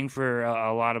frustrating for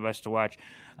a lot of us to watch.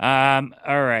 All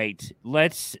right,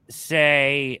 let's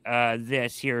say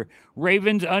this here.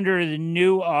 Ravens under the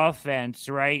new offense,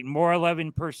 right? More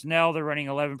 11 personnel. They're running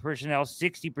 11 personnel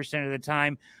 60% of the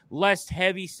time. Less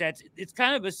heavy sets. It's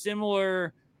kind of a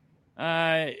similar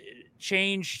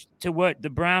change to what the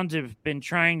Browns have been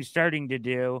starting to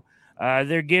do.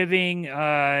 They're giving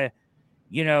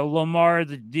Lamar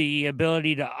the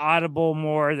ability to audible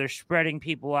more. They're spreading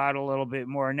people out a little bit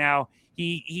more. Now,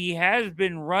 he has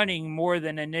been running more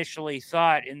than initially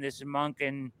thought in this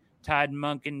Todd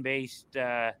Monken-based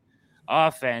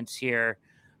offense here,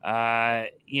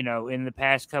 in the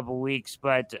past couple weeks.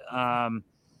 But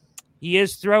he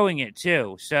is throwing it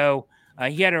too. So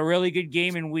he had a really good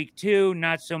game in week 2,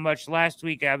 not so much last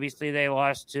week. Obviously, they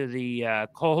lost to the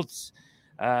Colts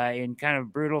in kind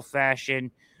of brutal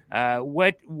fashion.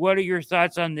 What are your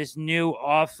thoughts on this new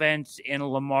offense and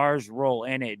Lamar's role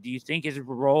in it? Do you think his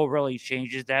role really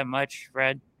changes that much,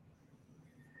 Fred?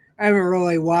 I haven't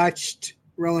really watched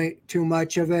too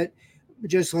much of it.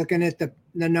 Just looking at the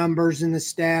numbers and the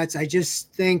stats, I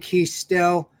just think he's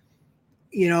still,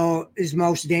 is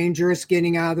most dangerous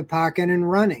getting out of the pocket and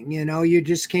running. You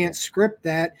just can't script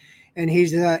that, and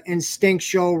he's an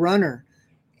instinctual runner.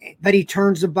 But he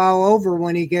turns the ball over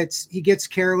when he gets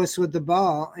careless with the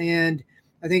ball. And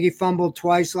I think he fumbled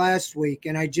twice last week.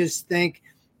 And I just think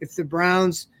if the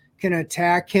Browns can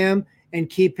attack him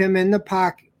and keep him in the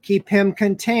pocket, keep him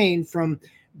contained from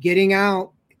getting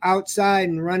outside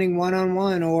and running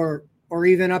one-on-one or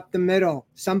even up the middle,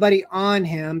 somebody on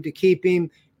him to keep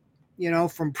him,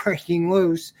 from breaking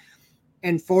loose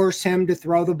and force him to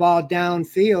throw the ball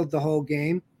downfield the whole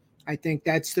game. I think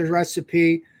that's the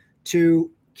recipe to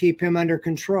keep him under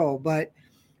control. But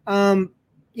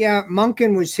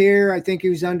Monken was here. I think he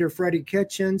was under Freddie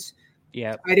Kitchens.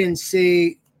 Yeah, I didn't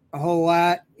see a whole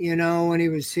lot, when he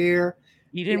was here.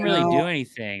 He didn't really do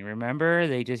anything. Remember,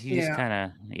 he just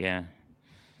kind of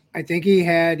I think he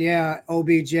had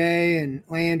OBJ and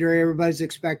Landry. Everybody's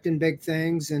expecting big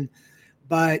things,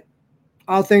 but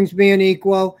all things being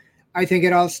equal, I think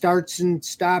it all starts and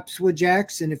stops with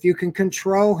Jackson. If you can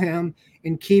control him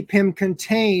and keep him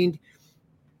contained,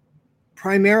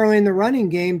 primarily in the running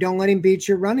game, don't let him beat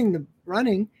you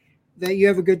running, that you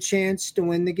have a good chance to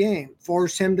win the game.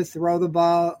 Force him to throw the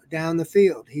ball down the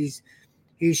field. He's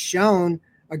shown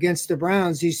against the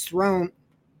Browns, he's thrown,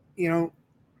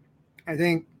 I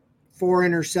think 4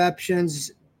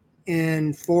 interceptions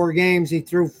in 4 games. He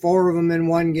threw 4 of them in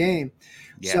one game.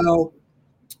 Yeah. So,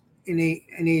 and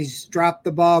he's dropped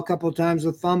the ball a couple of times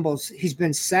with fumbles. He's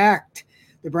been sacked.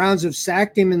 The Browns have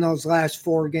sacked him in those last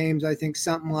 4 games, I think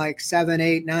something like 7,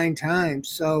 8, 9 times.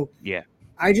 So yeah,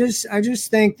 I just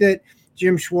think that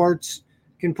Jim Schwartz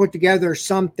can put together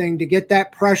something to get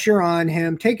that pressure on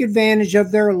him, take advantage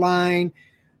of their line,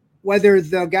 whether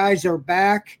the guys are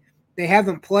back, they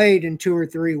haven't played in 2 or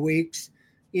 3 weeks,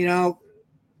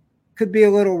 could be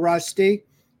a little rusty.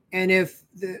 And if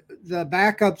the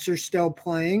backups are still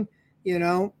playing,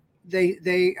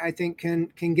 they I think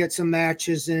can get some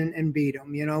matches and beat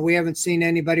them. We haven't seen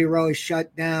anybody really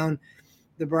shut down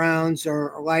the Browns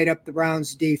or light up the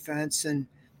Browns defense, and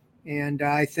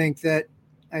I think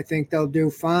they'll do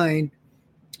fine,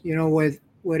 with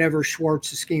whatever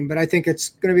Schwartz's scheme. But I think it's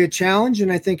going to be a challenge,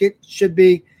 and I think it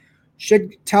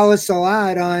should tell us a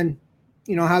lot on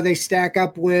how they stack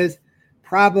up with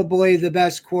probably the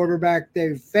best quarterback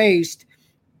they've faced,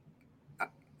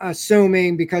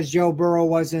 assuming because Joe Burrow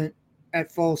wasn't at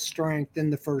full strength in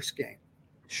the first game.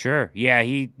 Sure. Yeah,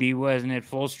 he wasn't at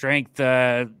full strength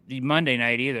Monday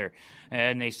night either,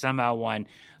 and they somehow won.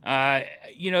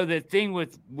 The thing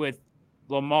with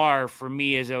Lamar for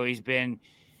me has always been,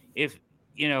 if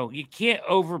you can't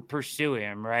over pursue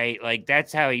him, right? Like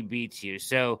that's how he beats you.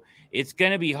 So it's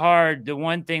going to be hard. The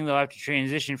one thing they'll have to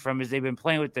transition from is they've been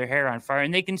playing with their hair on fire,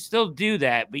 and they can still do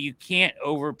that, but you can't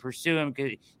over pursue him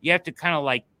because you have to kind of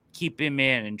like keep him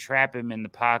in and trap him in the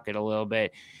pocket a little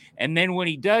bit. And then when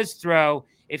he does throw,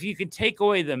 if you can take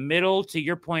away the middle, to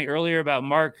your point earlier about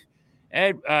Mark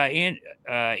Andrews,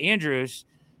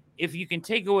 if you can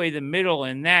take away the middle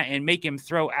in that and make him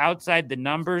throw outside the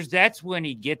numbers, that's when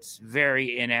he gets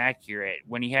very inaccurate,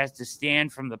 when he has to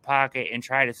stand from the pocket and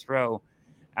try to throw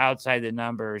outside the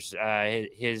numbers.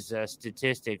 His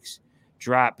statistics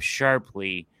drop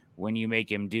sharply when you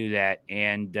make him do that.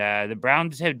 And the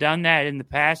Browns have done that in the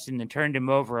past and turned him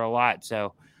over a lot.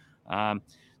 So,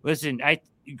 listen, I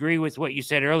agree with what you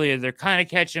said earlier. They're kind of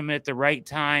catching him at the right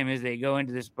time as they go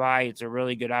into this bye. It's a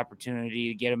really good opportunity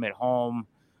to get him at home.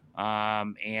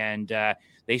 And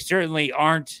they certainly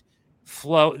aren't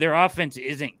their offense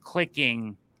isn't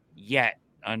clicking yet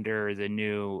under the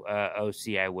new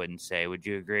OC, I wouldn't say. Would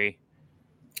you agree?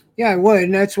 Yeah, I would.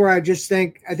 And that's where I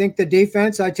think the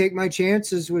defense, I take my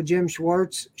chances with Jim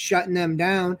Schwartz shutting them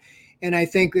down. And I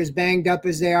think as banged up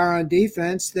as they are on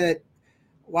defense, that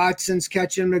Watson's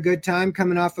catching them a good time,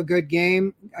 coming off a good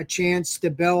game, a chance to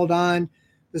build on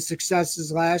the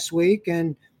successes last week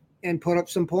and put up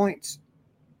some points.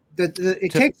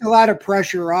 It takes a lot of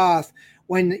pressure off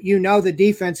when the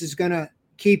defense is going to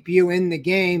keep you in the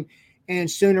game, and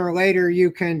sooner or later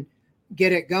you can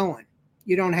get it going.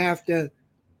 You don't have to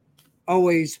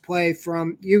always play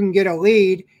you can get a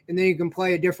lead and then you can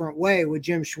play a different way with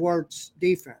Jim Schwartz's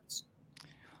defense.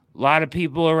 A lot of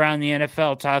people around the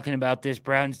NFL talking about this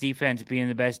Browns defense being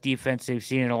the best defense they've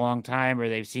seen in a long time, or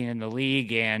they've seen in the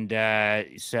league. And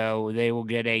so they will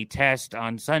get a test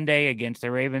on Sunday against the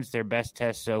Ravens, their best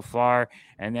test so far.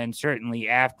 And then certainly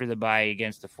after the bye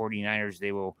against the 49ers,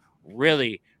 they will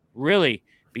really, really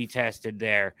be tested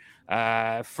there.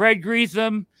 Fred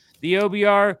Greetham, the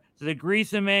OBR, the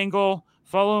Greetham angle.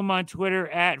 Follow him on Twitter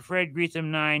at Fred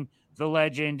Greetham9, the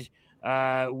legend.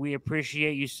 We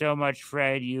appreciate you so much,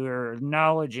 Fred. Your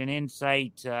knowledge and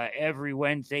insight every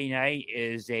Wednesday night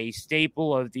is a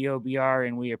staple of the OBR,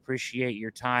 and we appreciate your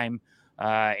time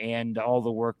and all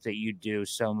the work that you do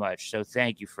so much. So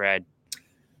thank you, Fred.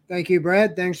 Thank you,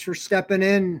 Brad. Thanks for stepping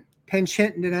in, pinch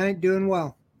hitting tonight, doing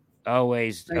well.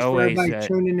 Always. Thanks for everybody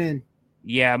tuning in.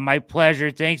 Yeah, my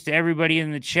pleasure. Thanks to everybody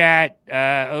in the chat.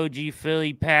 OG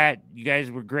Philly, Pat, you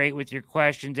guys were great with your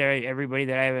questions. Everybody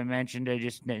that I haven't mentioned, I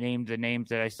just named the names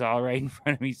that I saw right in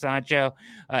front of me. Sancho,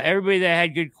 everybody that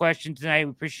had good questions tonight,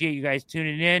 we appreciate you guys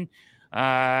tuning in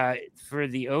for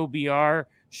the OBR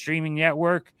streaming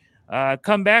network.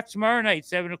 Come back tomorrow night,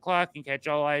 7 o'clock, and catch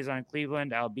All Eyes on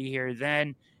Cleveland. I'll be here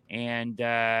then, and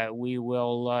we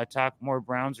will talk more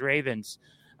Browns-Ravens.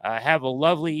 Have a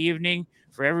lovely evening.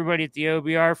 For everybody at the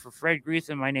OBR, for Fred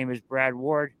Greetham, my name is Brad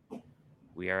Ward.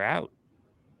 We are out.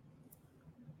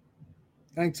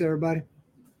 Thanks, everybody.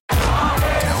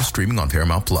 Now streaming on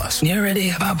Paramount Plus. You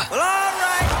ready, Bob? Well, all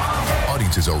right.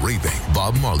 Audiences are raving.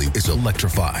 Bob Marley is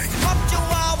electrifying.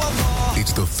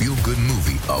 It's the feel-good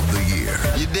movie of the year.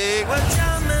 You dig?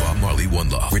 Bob Marley, One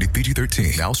Love. Rated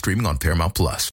PG-13. Now streaming on Paramount Plus.